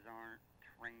doctors aren't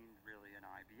trained really in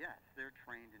IBS. They're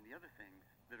trained in the other things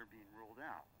that are being ruled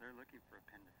out. They're looking for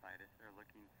appendicitis. They're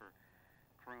looking for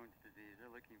Crohn's disease.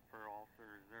 They're looking for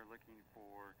ulcers. They're looking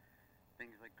for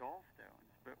things like gallstones.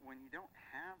 But when you don't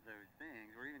have those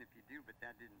things, or even if you do, but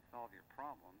that didn't solve your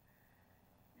problem,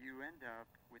 you end up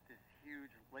with this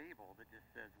huge label that just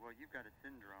says, well, you've got a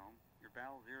syndrome, your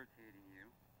bowel's irritating you,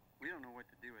 we don't know what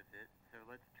to do with it, so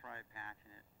let's try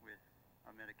patching it with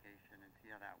a medication and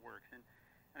see how that works. And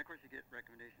of course you get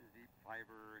recommendations to eat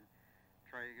fiber and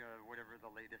try whatever the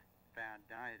latest fad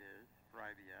diet is for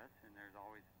IBS, and there's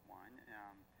always one.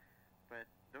 But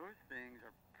those things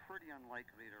are pretty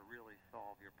unlikely to really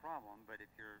solve your problem, but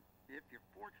if you're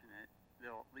fortunate,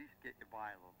 they'll at least get you by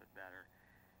a little bit better,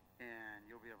 and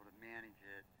you'll be able to manage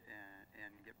it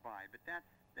and get by. But that's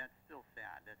still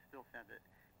sad. That's still sad that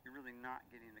you're really not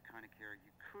getting the kind of care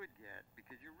you could get,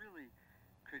 because you really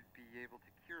could be able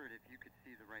to cure it if you could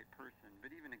see the right person.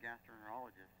 But even a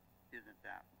gastroenterologist isn't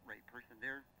that right person.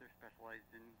 They're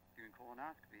specialized in doing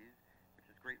colonoscopies,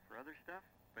 which is great for other stuff,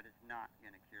 but it's not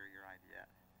going to cure your IBS.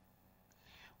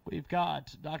 We've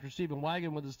got Dr. Stephen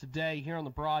Wagon with us today here on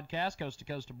the broadcast, coast to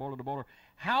coast and border to border.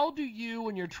 How do you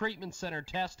and your treatment center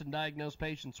test and diagnose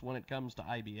patients when it comes to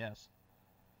IBS?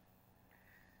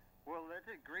 Well, that's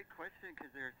a great question,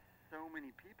 because there's so many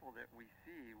people that we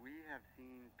see. We have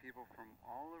seen people from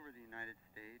all over the United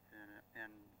States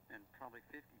and probably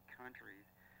 50 countries.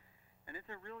 And it's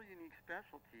a real unique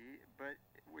specialty, but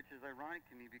which is ironic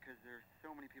to me because there's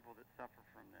so many people that suffer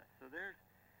from this. So there's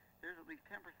at least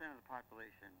 10% of the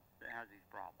population that has these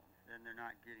problems, and they're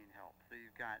not getting help. So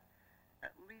you've got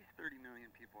at least 30 million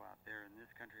people out there in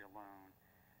this country alone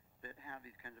that have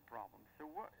these kinds of problems. So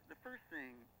the first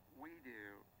thing we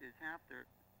do is have to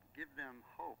give them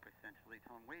hope, essentially.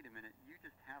 Tell them, wait a minute, you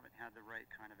just haven't had the right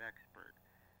kind of expert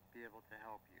be able to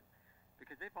help you.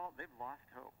 Because they've lost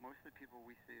hope. Most of the people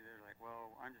we see, they're like,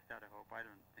 well, I'm just out of hope. I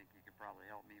don't think you could probably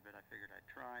help me, but I figured I'd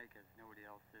try because nobody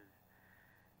else is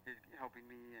helping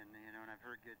me, and I've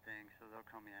heard good things, so they'll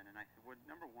come in. And I said, well,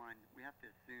 number one, we have to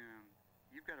assume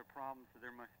you've got a problem, so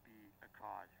there must be a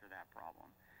cause for that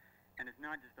problem. And it's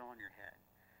not just all in your head.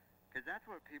 Because that's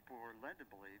what people are led to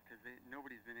believe, because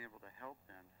nobody's been able to help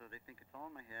them. So they think it's all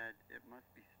in my head, it must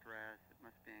be stress, it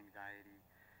must be anxiety.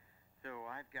 So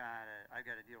I've got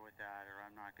to deal with that, or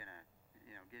I'm not going to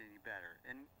get any better.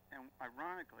 And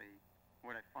ironically,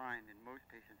 what I find in most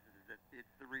patients is that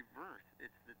it's the reverse.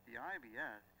 It's that the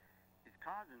IBS is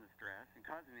causing the stress and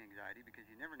causing the anxiety, because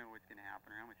you never know what's going to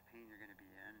happen or how much pain you're going to be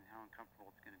in and how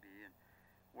uncomfortable it's going to be and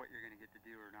what you're going to get to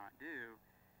do or not do.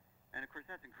 And of course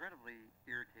that's incredibly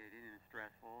irritating and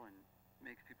stressful and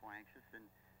makes people anxious. And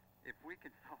if we can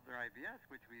solve their IBS,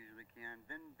 which we usually can,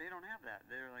 then they don't have that.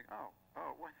 They're like, oh,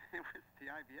 it was the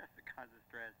IBS that causes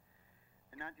stress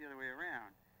and not the other way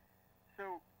around.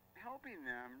 So helping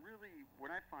them really,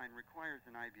 what I find, requires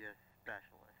an IBS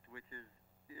specialist, which is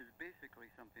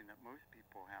basically something that most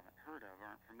people haven't heard of,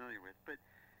 aren't familiar with, but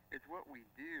it's what we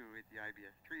do at the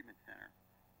IBS Treatment Center.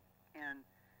 And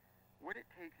what it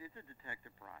takes, it's a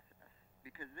detective process,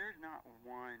 because there's not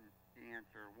one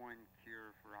answer, one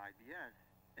cure for IBS,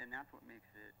 and that's what makes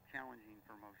it challenging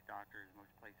for most doctors, most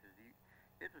places.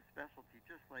 It's a specialty,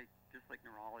 just like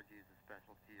neurology is a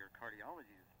specialty or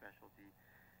cardiology is a specialty.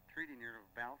 Treating irritable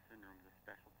bowel syndrome is a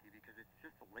specialty because it's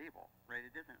just a label, right?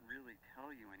 It doesn't really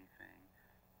tell you anything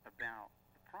about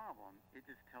the problem. It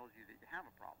just tells you that you have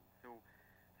a problem. So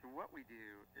what we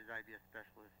do as IBS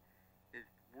specialists is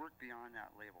work beyond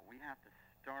that label. We have to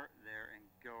start there and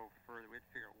go further. We have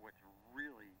to figure out what's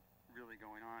really, really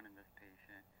going on in this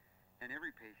patient. And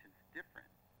every patient's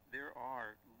different. There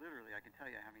are literally, I can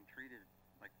tell you, having treated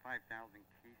like 5,000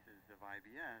 cases of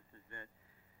IBS, is that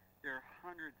there are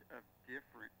hundreds of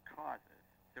different causes.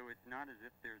 So it's not as if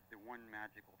there's the one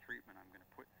magical treatment I'm going to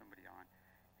put somebody on.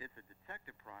 It's a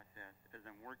detective process as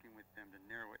I'm working with them to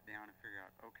narrow it down and figure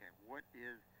out, okay, what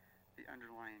is the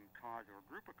underlying cause or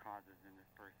group of causes in this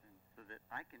person, so that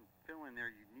I can fill in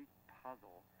their unique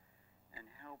puzzle and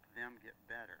help them get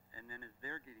better. And then as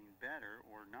they're getting better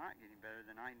or not getting better,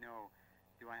 then I know,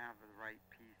 do I have the right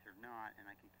piece or not, and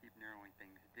I can keep narrowing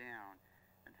things down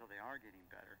until they are getting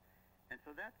better. And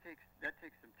so that takes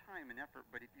some time and effort,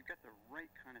 but if you've got the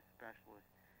right kind of specialist,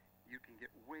 you can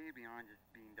get way beyond just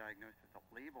being diagnosed with a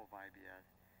label of IBS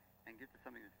and get to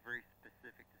something that's very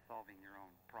specific to solving your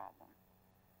own problem.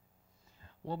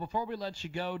 Well, before we let you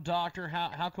go, Doctor,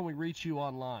 how can we reach you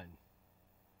online?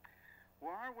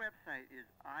 Well, our website is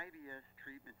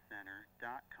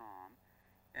ibstreatmentcenter.com,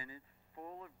 and it's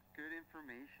full of good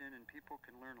information, and people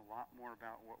can learn a lot more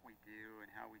about what we do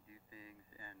and how we do things,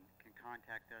 and can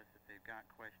contact us if they've got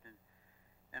questions.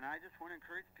 And I just want to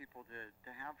encourage people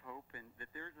to have hope, and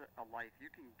that there's a life. You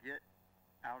can get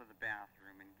out of the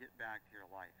bathroom and get back to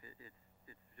your life. It's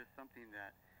just something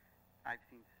that I've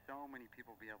seen so many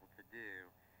people be able to do,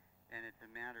 and it's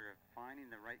a matter of finding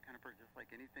the right kind of person, just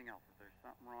like anything else. If there's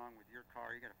something wrong with your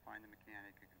car, you got to find the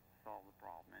mechanic who can solve the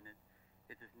problem, and it's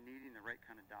just needing the right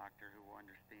kind of doctor who will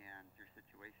understand your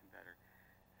situation better.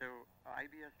 So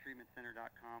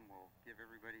ibstreatmentcenter.com will give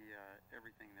everybody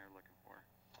everything they're looking for.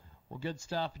 Well, good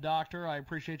stuff, Doctor. I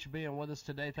appreciate you being with us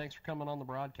today. Thanks for coming on the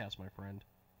broadcast, my friend.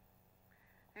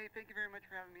 Hey, thank you very much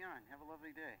for having me on. Have a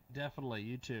lovely day. Definitely,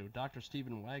 you too. Dr.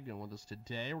 Stephen Wagner with us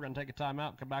today. We're going to take a time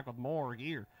out and come back with more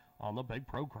here on the big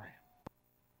program.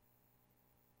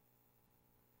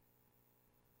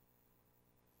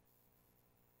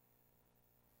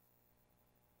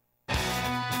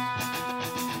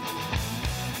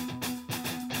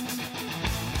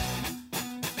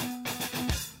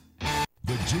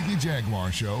 The Jiggy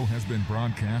Jaguar Show has been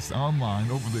broadcast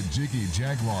online over the Jiggy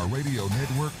Jaguar Radio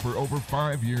Network for over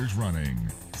 5 years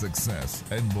running. Success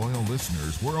and loyal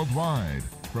listeners worldwide,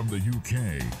 from the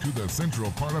UK to the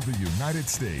central part of the United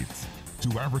States.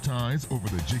 To advertise over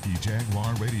the Jiggy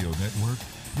Jaguar Radio Network,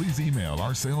 please email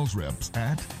our sales reps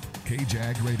at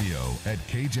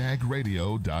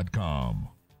kjagradio@kjagradio.com.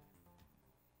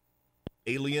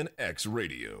 Alien X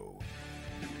Radio.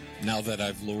 Now that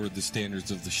I've lowered the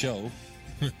standards of the show.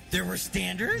 There were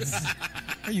standards?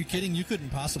 Are you kidding? You couldn't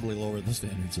possibly lower the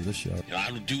standards of this show. You know, I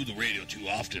don't do the radio too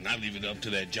often. I leave it up to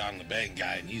that John the Bang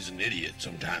guy, and he's an idiot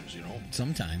sometimes, you know.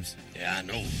 Sometimes. Yeah, I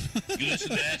know. You listen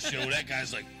to that show, that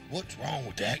guy's like, what's wrong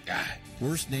with that guy?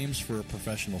 Worst names for a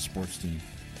professional sports team.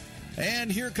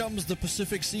 And here comes the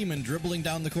Pacific Seaman dribbling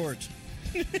down the court.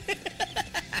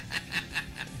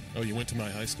 Oh, you went to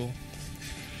my high school?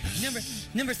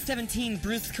 Number 17,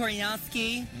 Bruce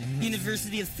Koryowski,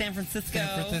 University of San Francisco.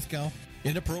 San Francisco.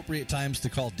 Inappropriate times to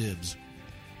call dibs.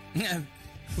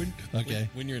 Okay.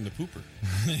 When you're in the pooper.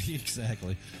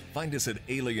 Exactly. Find us at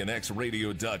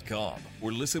alienxradio.com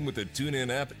or listen with the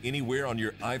TuneIn app anywhere on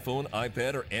your iPhone,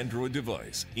 iPad, or Android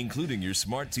device, including your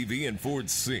smart TV and Ford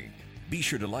Sync. Be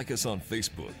sure to like us on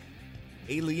Facebook.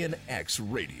 Alien X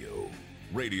Radio.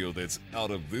 Radio that's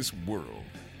out of this world.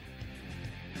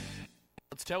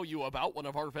 Let's tell you about one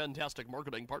of our fantastic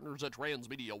marketing partners at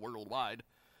Transmedia Worldwide.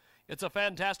 It's a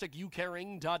fantastic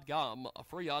youcaring.com, a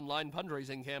free online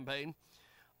fundraising campaign.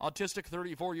 Autistic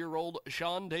 34-year-old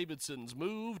Sean Davidson's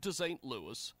move to St.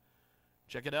 Louis.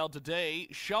 Check it out today.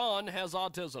 Sean has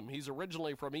autism. He's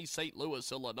originally from East St.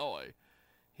 Louis, Illinois.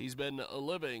 He's been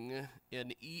living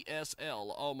in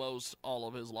ESL almost all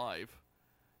of his life.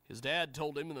 His dad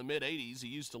told him in the mid-'80s he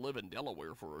used to live in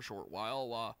Delaware for a short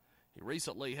while. He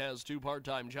recently has 2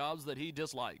 part-time jobs that he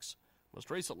dislikes. Most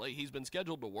recently, he's been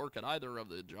scheduled to work at either of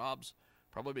the jobs,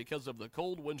 probably because of the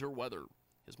cold winter weather.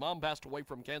 His mom passed away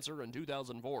from cancer in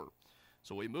 2004,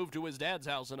 so he moved to his dad's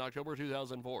house in October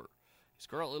 2004. He's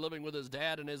currently living with his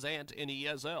dad and his aunt in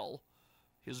ESL.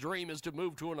 His dream is to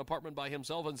move to an apartment by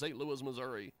himself in St. Louis,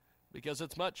 Missouri, because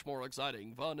it's much more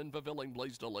exciting, fun, and fulfilling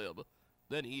place to live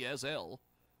than ESL.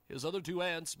 His other 2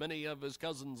 aunts, many of his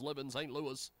cousins, live in St.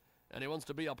 Louis, and he wants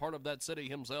to be a part of that city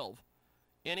himself.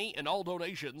 Any and all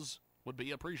donations would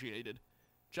be appreciated.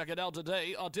 Check it out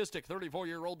today. Autistic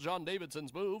 34-year-old John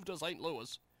Davidson's move to St.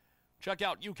 Louis. Check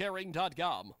out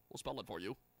youcaring.com. We'll spell it for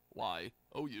you.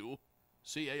 youcaring.com.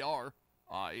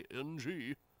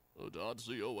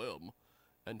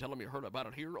 And tell them you heard about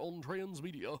it here on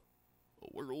Transmedia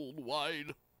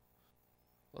Worldwide.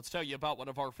 Let's tell you about one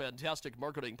of our fantastic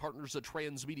marketing partners at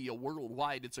Transmedia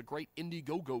Worldwide. It's a great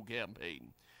Indiegogo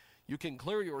campaign. You can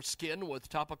clear your skin with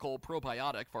topical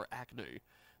probiotic for acne.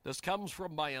 This comes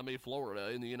from Miami, Florida,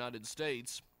 in the United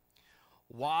States.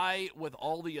 Why, with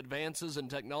all the advances in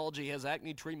technology, has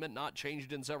acne treatment not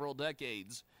changed in several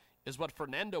decades? Is what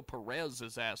Fernando Perez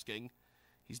is asking.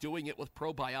 He's doing it with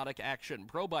probiotic action.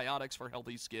 Probiotics for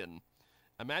healthy skin.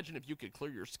 Imagine if you could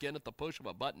clear your skin at the push of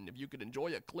a button. If you could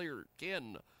enjoy a clear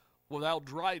skin without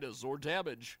dryness or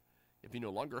damage. If you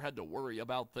no longer had to worry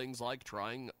about things like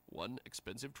trying one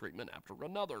expensive treatment after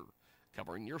another,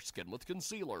 covering your skin with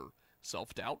concealer,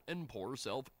 self-doubt, and poor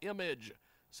self-image.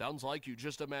 Sounds like you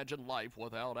just imagined life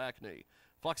without acne.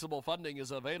 Flexible funding is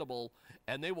available,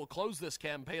 and they will close this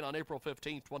campaign on April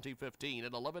 15, 2015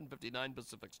 at 11:59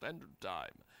 Pacific Standard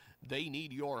Time. They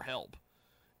need your help.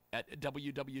 At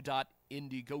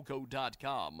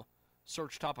www.indiegogo.com,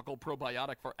 search topical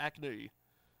probiotic for acne.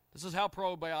 This is how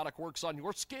probiotic works on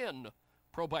your skin.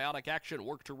 Probiotic action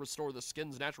work to restore the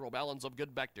skin's natural balance of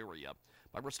good bacteria.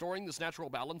 By restoring this natural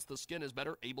balance, the skin is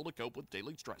better able to cope with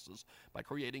daily stresses by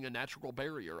creating a natural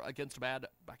barrier against bad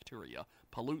bacteria,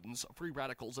 pollutants, free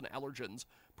radicals, and allergens.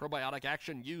 Probiotic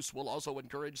action use will also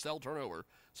encourage cell turnover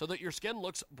so that your skin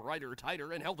looks brighter,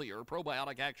 tighter, and healthier.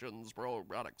 Probiotic action's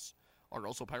probiotics are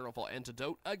also powerful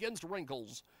antidote against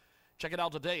wrinkles. Check it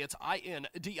out today. It's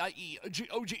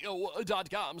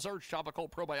INDIEGOGO.com. Search topical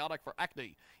probiotic for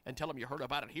acne and tell them you heard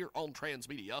about it here on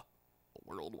Transmedia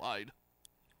Worldwide.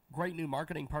 Great new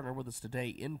marketing partner with us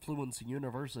today,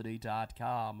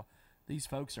 InfluenceUniversity.com. These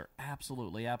folks are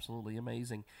absolutely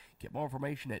amazing. Get more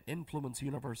information at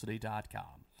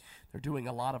InfluenceUniversity.com. They're doing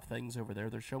a lot of things over there.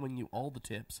 They're showing you all the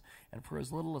tips. And for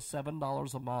as little as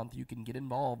 $7 a month, you can get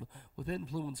involved with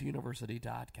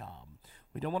InfluenceUniversity.com.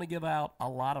 We don't want to give out a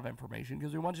lot of information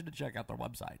because we want you to check out their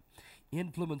website,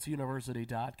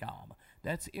 InfluenceUniversity.com.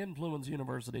 That's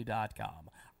InfluenceUniversity.com.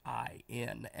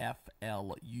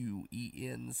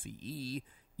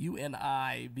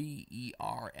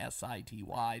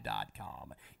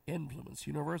 InfluenceUniversity.com.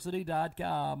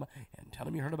 InfluenceUniversity.com. And tell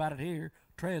them you heard about it here,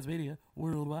 Transmedia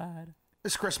Worldwide.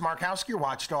 This is Chris Markowski, your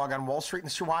watchdog on Wall Street, and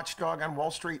this is your watchdog on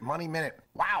Wall Street Money Minute.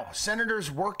 Wow,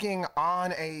 senators working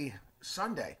on a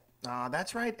Sunday.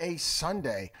 That's right, a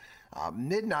Sunday.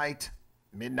 Midnight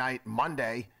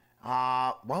Monday.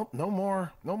 Well, no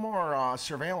more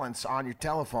surveillance on your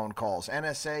telephone calls.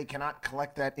 NSA cannot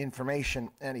collect that information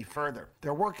any further.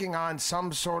 They're working on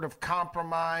some sort of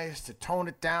compromise to tone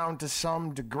it down to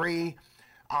some degree.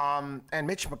 And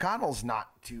Mitch McConnell's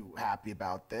not too happy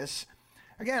about this.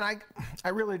 Again, I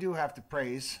really do have to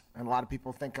praise, and a lot of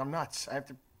people think I'm nuts, I have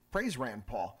to praise Rand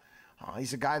Paul.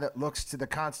 He's a guy that looks to the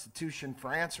Constitution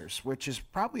for answers, which is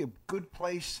probably a good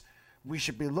place we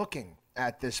should be looking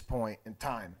at this point in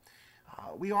time.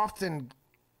 We often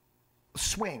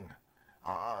swing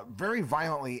very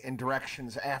violently in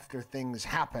directions after things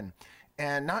happen,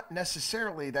 and not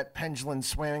necessarily that pendulum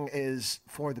swing is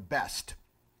for the best.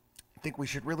 I think we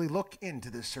should really look into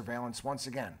this surveillance once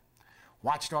again.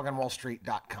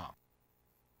 WatchdogOnWallStreet.com.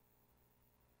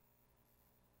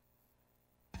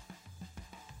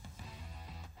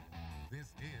 This is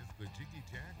the Jiggy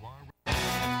Jaguar.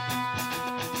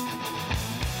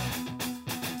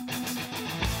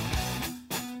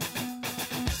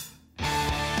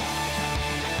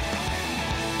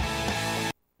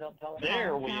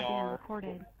 There we are.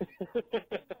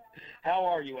 How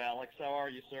are you, Alex? How are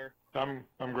you, sir? I'm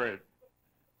great.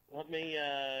 Let me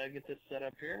get this set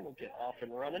up here, and we'll get off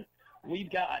and running.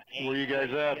 We've got a Where you guys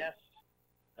at? guest.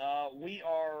 We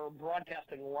are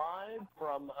broadcasting live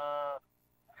from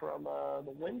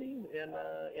the Wendy's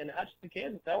in Hutchinson,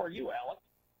 Kansas. How are you, Alex?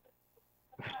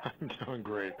 I'm doing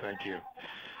great, thank you.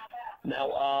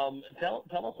 Now, tell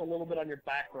us a little bit on your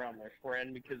background there,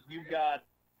 friend, because you've got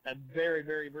a very,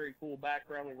 very, very cool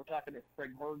background. We were talking to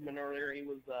Craig Bergman earlier. He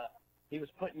was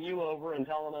putting you over and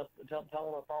telling us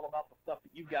all about the stuff that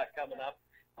you've got coming up.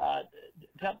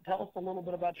 Tell us a little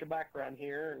bit about your background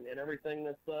here and everything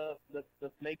that's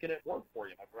making it work for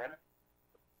you, my friend.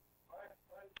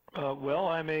 Well,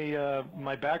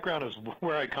 my background is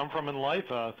where I come from in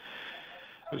life. I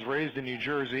was raised in New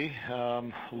Jersey,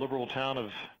 liberal town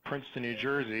of Princeton, New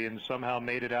Jersey, and somehow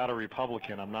made it out a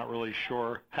Republican. I'm not really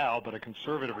sure how, but a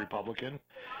conservative Republican.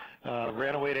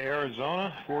 Ran away to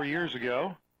Arizona 4 years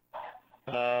ago.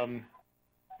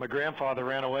 My grandfather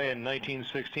ran away in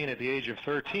 1916 at the age of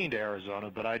 13 to Arizona,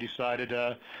 but I decided,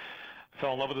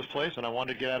 fell in love with this place, and I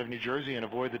wanted to get out of New Jersey and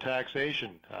avoid the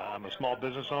taxation. I'm a small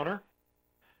business owner.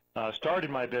 Started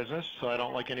my business, so I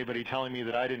don't like anybody telling me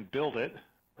that I didn't build it.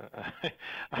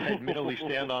 I admittedly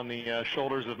stand on the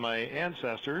shoulders of my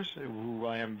ancestors, who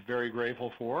I am very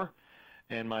grateful for,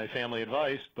 and my family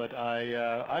advice, but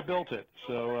I built it.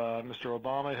 So, Mr.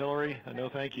 Obama, Hillary, no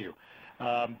thank you.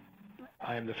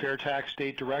 I am the Fair Tax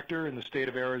State Director in the state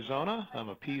of Arizona. I'm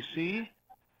a PC,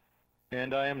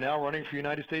 and I am now running for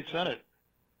United States Senate.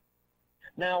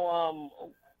 Now,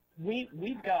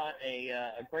 we've got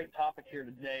a great topic here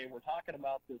today. We're talking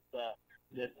about this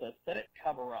Senate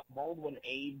cover-up. Baldwin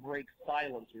A breaks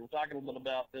silence. We were talking a little bit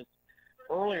about this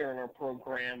earlier in our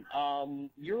program.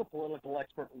 You're a political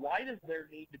expert. Why does there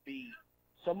need to be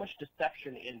so much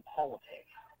deception in politics?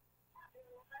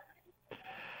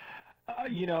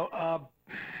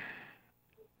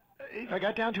 If I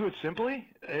got down to it simply,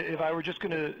 if I were just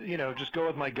going to, just go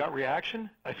with my gut reaction,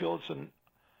 I feel it's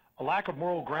a lack of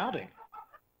moral grounding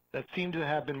that seemed to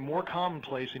have been more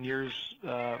commonplace in years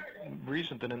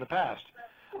recent than in the past.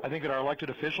 I think that our elected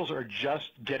officials are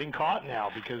just getting caught now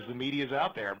because the media is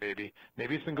out there, maybe.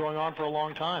 Maybe it's been going on for a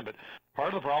long time, but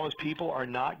Part of the problem is people are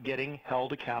not getting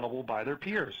held accountable by their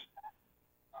peers.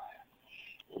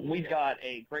 We've got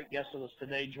a great guest with us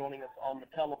today joining us on the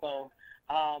telephone.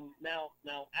 Now,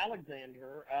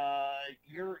 Alexander,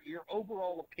 your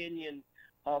overall opinion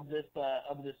of this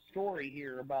story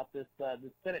here about this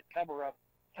Senate cover-up,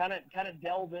 kind of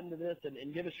delve into this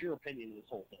and give us your opinion of this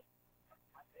whole thing.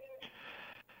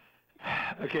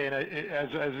 Okay, and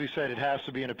as we said, it has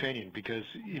to be an opinion, because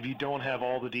if you don't have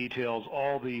all the details,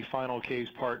 all the final case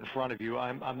part in front of you,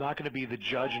 I'm not going to be the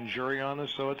judge and jury on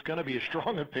this, so it's going to be a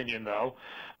strong opinion, though.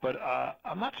 But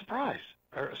I'm not surprised.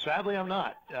 Sadly, I'm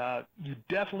not. You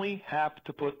definitely have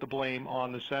to put the blame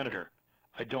on the senator.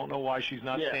 I don't know why she's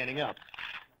not standing up.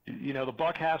 You know, the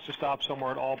buck has to stop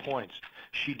somewhere at all points.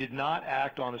 She did not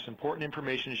act on this important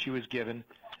information she was given,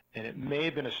 and it may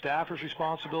have been a staffer's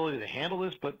responsibility to handle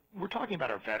this, but we're talking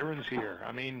about our veterans here.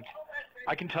 I mean,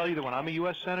 I can tell you that when I'm a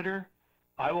U.S. Senator,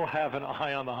 I will have an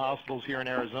eye on the hospitals here in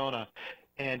Arizona,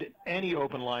 and any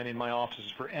open line in my office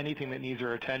is for anything that needs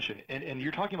our attention. And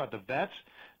you're talking about the vets?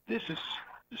 This is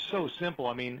so simple.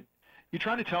 I mean, you're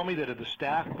trying to tell me that if the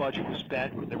staff budget was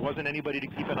spent, there wasn't anybody to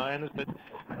keep an eye on this, but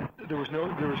there was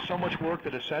so much work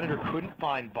that a senator couldn't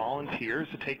find volunteers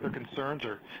to take their concerns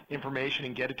or information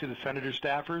and get it to the senator's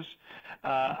staffers.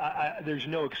 There's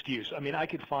no excuse. I mean, I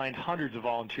could find hundreds of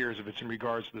volunteers if it's in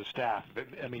regards to the staff.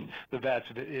 The vets,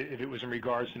 if it was in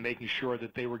regards to making sure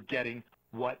that they were getting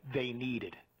what they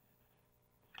needed.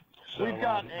 So we've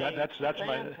got that's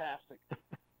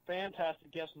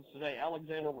fantastic guest today.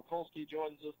 Alexander Mikulski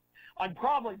joins us. I'm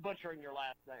probably butchering your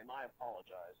last name. I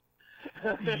apologize.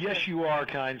 Yes, you are,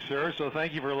 kind sir. So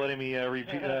thank you for letting me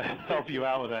help you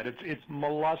out with that. It's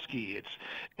Mikulski. It's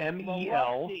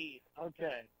M-E-L.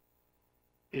 Okay.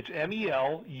 It's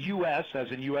M-E-L-U-S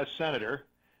as in U.S. Senator,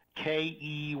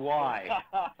 K-E-Y.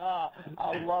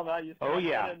 I love how you throw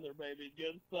that in there, baby.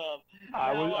 Good stuff.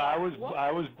 I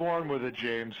was born with it,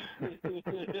 James.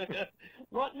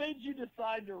 What made you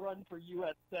decide to run for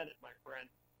U.S. Senate, my friend?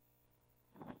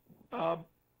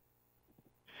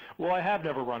 Well, I have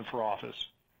never run for office.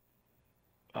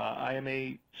 I am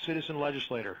a citizen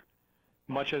legislator.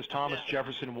 Much as Thomas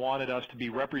Jefferson wanted us to be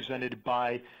represented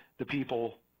by the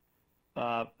people,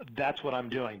 that's what I'm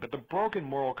doing. But the broken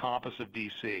moral compass of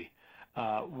D.C.,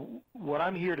 what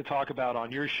I'm here to talk about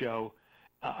on your show,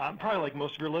 I'm probably like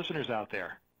most of your listeners out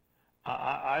there.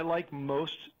 I like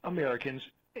most Americans,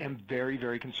 am very,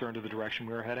 very concerned of the direction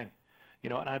we're heading. You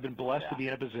know, and I've been blessed to be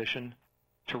in a position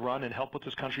to run and help put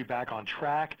this country back on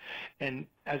track. And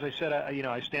as I said,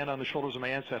 I stand on the shoulders of my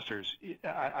ancestors.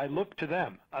 I look to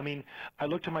them. I mean, I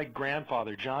look to my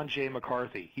grandfather, John J.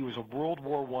 McCarthy. He was a World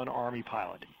War I Army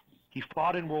pilot. He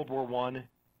fought in World War I,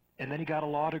 and then he got a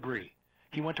law degree.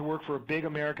 He went to work for a big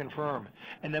American firm.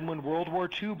 And then when World War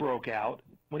II broke out,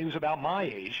 when he was about my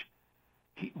age,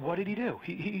 what did he do?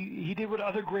 He did what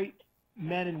other great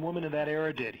men and women of that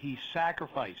era did. He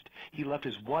sacrificed. He left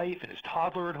his wife and his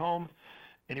toddler at home,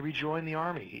 and he rejoined the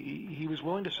Army. He was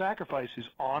willing to sacrifice his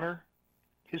honor,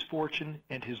 his fortune,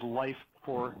 and his life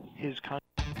for his country.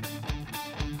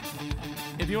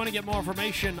 If you want to get more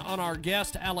information on our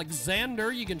guest,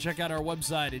 Alexander, you can check out our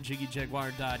website at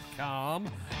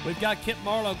JiggyJaguar.com. We've got Kit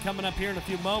Marlowe coming up here in a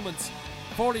few moments,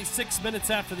 46 minutes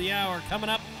after the hour. Coming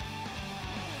up,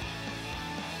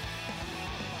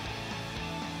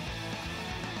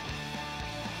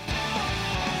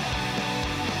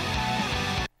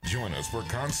 Join us for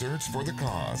Concerts for the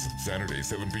Cause, Saturday,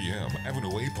 7 p.m.,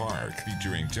 Avenue A Park,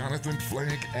 featuring Jonathan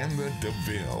Flagg and the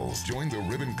DeVilles. Join the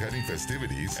ribbon-cutting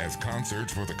festivities as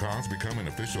Concerts for the Cause become an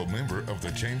official member of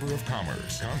the Chamber of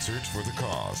Commerce. Concerts for the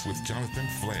Cause with Jonathan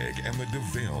Flagg and the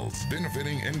DeVilles,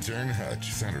 benefiting intern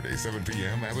Hutch, Saturday, 7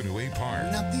 p.m., Avenue A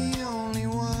Park. Not the only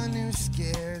one who's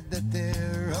scared that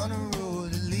they're on a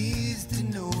road that leads to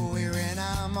nowhere, and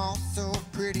I'm also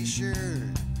pretty sure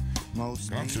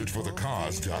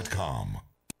Concertsforthecause.com.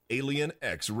 Alien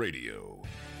X Radio.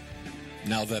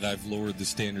 Now that I've lowered the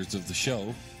standards of the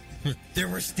show. There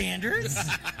were standards?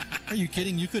 Are you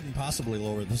kidding? You couldn't possibly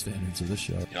lower the standards of this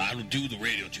show. You know, I don't do the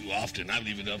radio too often. I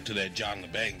leave it up to that John the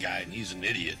Bang guy, and he's an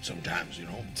idiot sometimes, you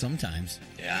know. Sometimes.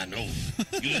 Yeah, I know.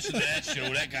 You listen to that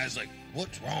show, that guy's like,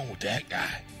 what's wrong with that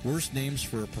guy? Worst names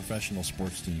for a professional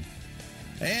sports team.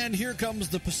 And here comes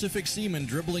the Pacific Seaman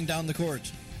dribbling down the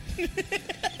court.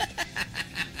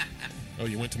 Oh,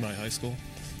 you went to my high school?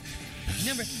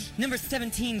 Number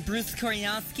 17, Bruce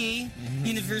Koryowski,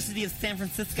 University of San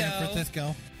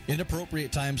Francisco.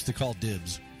 Inappropriate times to call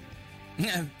dibs.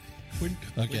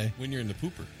 When you're in the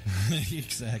pooper.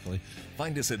 Exactly.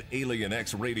 Find us at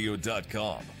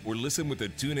alienxradio.com or listen with the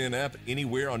TuneIn app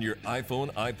anywhere on your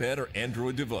iPhone, iPad, or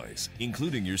Android device,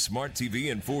 including your smart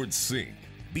TV and Ford Sync.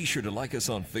 Be sure to like us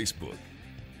on Facebook.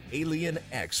 Alien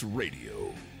X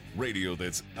Radio. Radio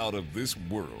that's out of this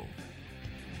world.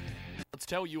 Let's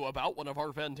tell you about one of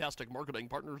our fantastic marketing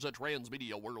partners at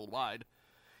Transmedia Worldwide.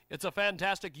 It's a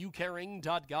fantastic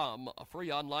youcaring.com, a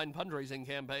free online fundraising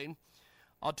campaign.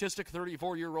 Autistic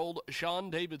 34-year-old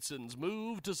Sean Davidson's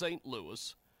move to St.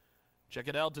 Louis. Check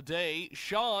it out today.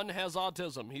 Sean has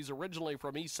autism. He's originally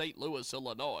from East St. Louis,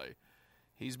 Illinois.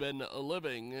 He's been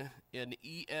living in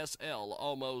ESL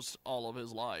almost all of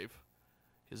his life.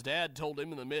 His dad told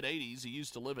him in the mid-'80s he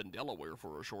used to live in Delaware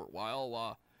for a short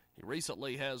while. He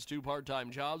recently has 2 part-time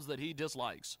jobs that he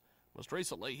dislikes. Most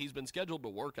recently, he's been scheduled to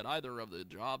work at either of the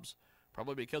jobs,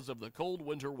 probably because of the cold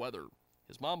winter weather.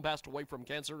 His mom passed away from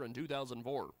cancer in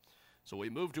 2004, so he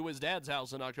moved to his dad's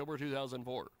house in October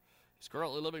 2004. He's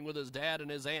currently living with his dad and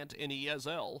his aunt in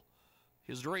ESL.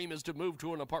 His dream is to move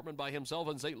to an apartment by himself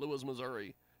in St. Louis,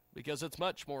 Missouri, because it's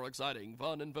much more exciting,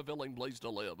 fun, and fulfilling place to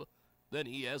live than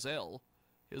ESL.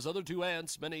 His other 2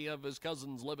 aunts, many of his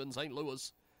cousins, live in St.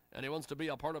 Louis, and he wants to be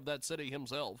a part of that city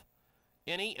himself.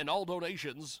 Any and all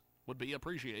donations would be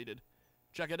appreciated.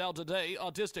 Check it out today.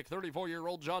 Autistic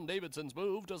 34-year-old John Davidson's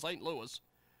move to St. Louis.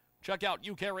 Check out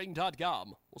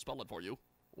youcaring.com. We'll spell it for you.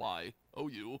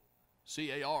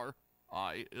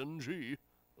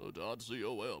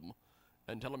 youcaring.com.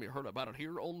 And tell them you heard about it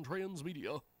here on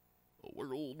Transmedia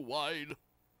Worldwide.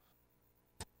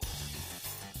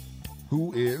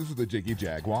 Who is the Jiggy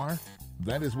Jaguar?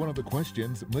 That is one of the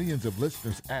questions millions of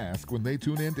listeners ask when they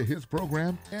tune in to his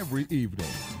program every evening.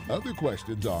 Other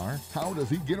questions are, how does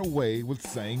he get away with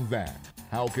saying that?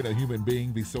 How can a human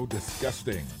being be so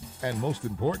disgusting? And most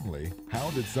importantly,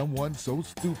 how did someone so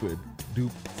stupid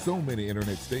dupe so many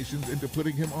internet stations into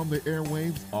putting him on the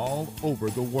airwaves all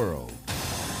over the world?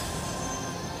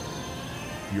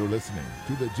 You're listening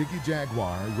to the Jiggy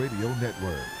Jaguar Radio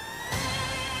Network.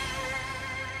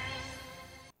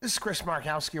 This is Chris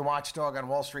Markowski, your watchdog on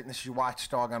Wall Street, and this is your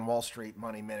watchdog on Wall Street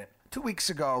Money Minute. 2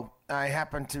 weeks ago, I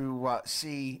happened to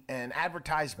see an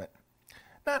advertisement,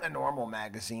 not a normal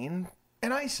magazine,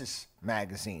 an ISIS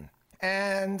magazine.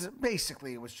 And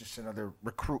basically, it was just another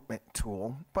recruitment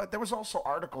tool. But there was also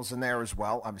articles in there as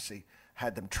well, obviously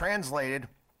had them translated,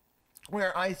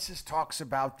 where ISIS talks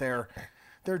about their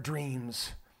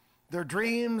dreams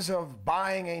of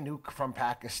buying a nuke from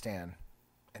Pakistan.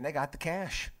 And they got the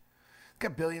cash.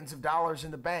 Got billions of dollars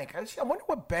in the bank. I wonder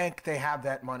what bank they have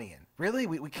that money in. Really?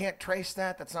 We can't trace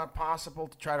that? That's not possible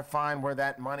to try to find where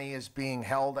that money is being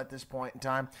held at this point in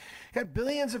time. Got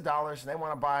billions of dollars, and they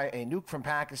want to buy a nuke from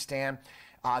Pakistan,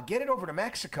 get it over to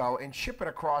Mexico, and ship it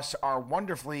across our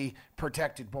wonderfully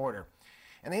protected border.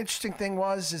 And the interesting thing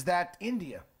is that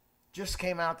India just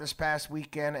came out this past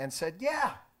weekend and said,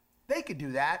 yeah, they could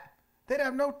do that. They'd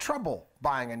have no trouble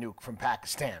buying a nuke from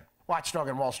Pakistan.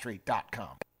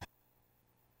 WatchdogOnWallStreet.com.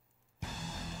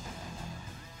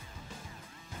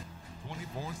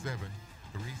 24/7,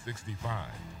 365.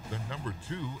 The number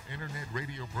 2 internet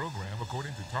radio program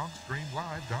according to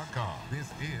TalkStreamLive.com.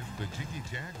 This is the Jiggy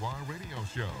Jaguar Radio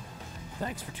Show.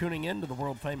 Thanks for tuning in to the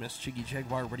world-famous Jiggy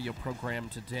Jaguar radio program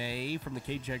today from the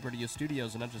K-Jag Radio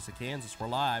Studios in Edgerton, Kansas. We're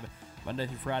live Monday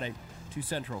through Friday, 2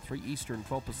 Central, 3 Eastern,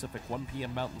 12 Pacific, 1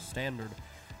 p.m. Mountain Standard,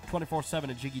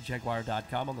 24/7 at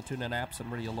JiggyJaguar.com on the TuneIn apps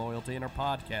and Radio Loyalty, and our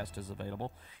podcast is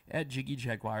available at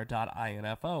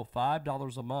JiggyJaguar.info.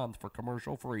 $5 a month for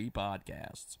commercial-free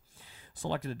podcasts.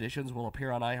 Selected editions will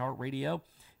appear on iHeartRadio,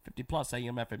 50-plus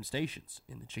AM/FM stations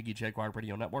in the Jiggy Jaguar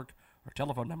Radio Network. Our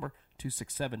telephone number,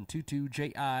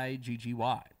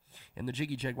 267-22-JIGGY. And the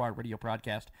Jiggy Jaguar Radio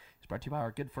broadcast is brought to you by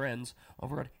our good friends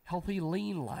over at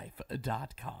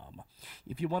HealthyLeanLife.com.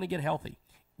 If you want to get healthy,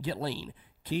 get lean,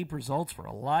 keep results for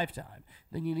a lifetime,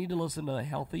 then you need to listen to the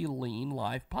Healthy Lean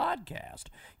Life podcast.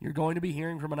 You're going to be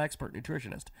hearing from an expert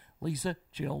nutritionist, Lisa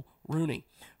Jill Rooney.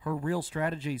 Her real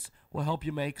strategies will help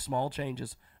you make small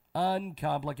changes,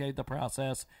 uncomplicate the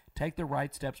process, take the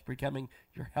right steps to becoming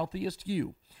your healthiest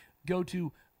you. Go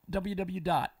to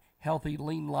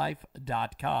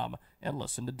www.healthyleanlife.com and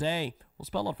listen today. We'll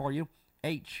spell it for you.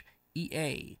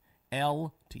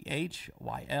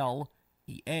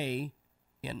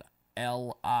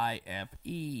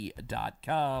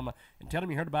 HealthyLeanLife.com, and tell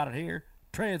them you heard about it here,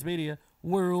 Transmedia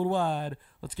Worldwide.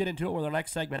 Let's get into it with our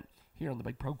next segment here on the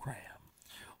big program.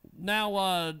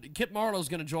 Now, Kip Marlowe is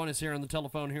going to join us here on the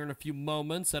telephone here in a few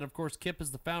moments. And, of course, Kip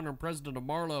is the founder and president of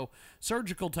Marlowe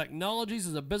Surgical Technologies,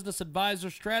 is a business advisor,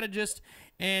 strategist,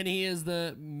 and he is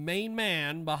the main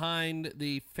man behind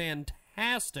the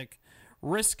fantastic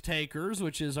Risk Takers,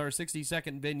 which is our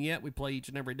 60-second vignette we play each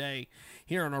and every day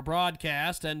here on our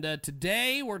broadcast. And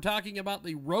today we're talking about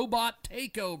the robot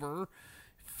takeover,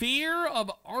 fear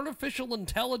of artificial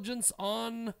intelligence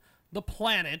on the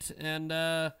planet.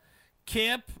 And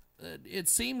Kip, it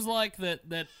seems like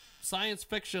that science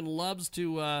fiction loves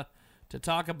to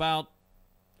talk about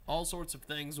all sorts of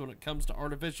things when it comes to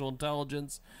artificial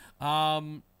intelligence.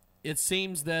 It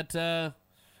seems that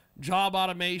job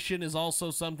automation is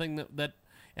also something that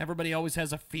everybody always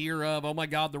has a fear of. Oh my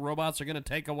God, the robots are going to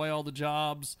take away all the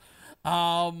jobs.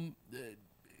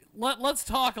 Let's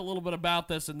talk a little bit about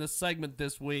this in this segment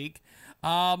this week.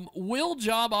 Will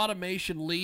job automation lead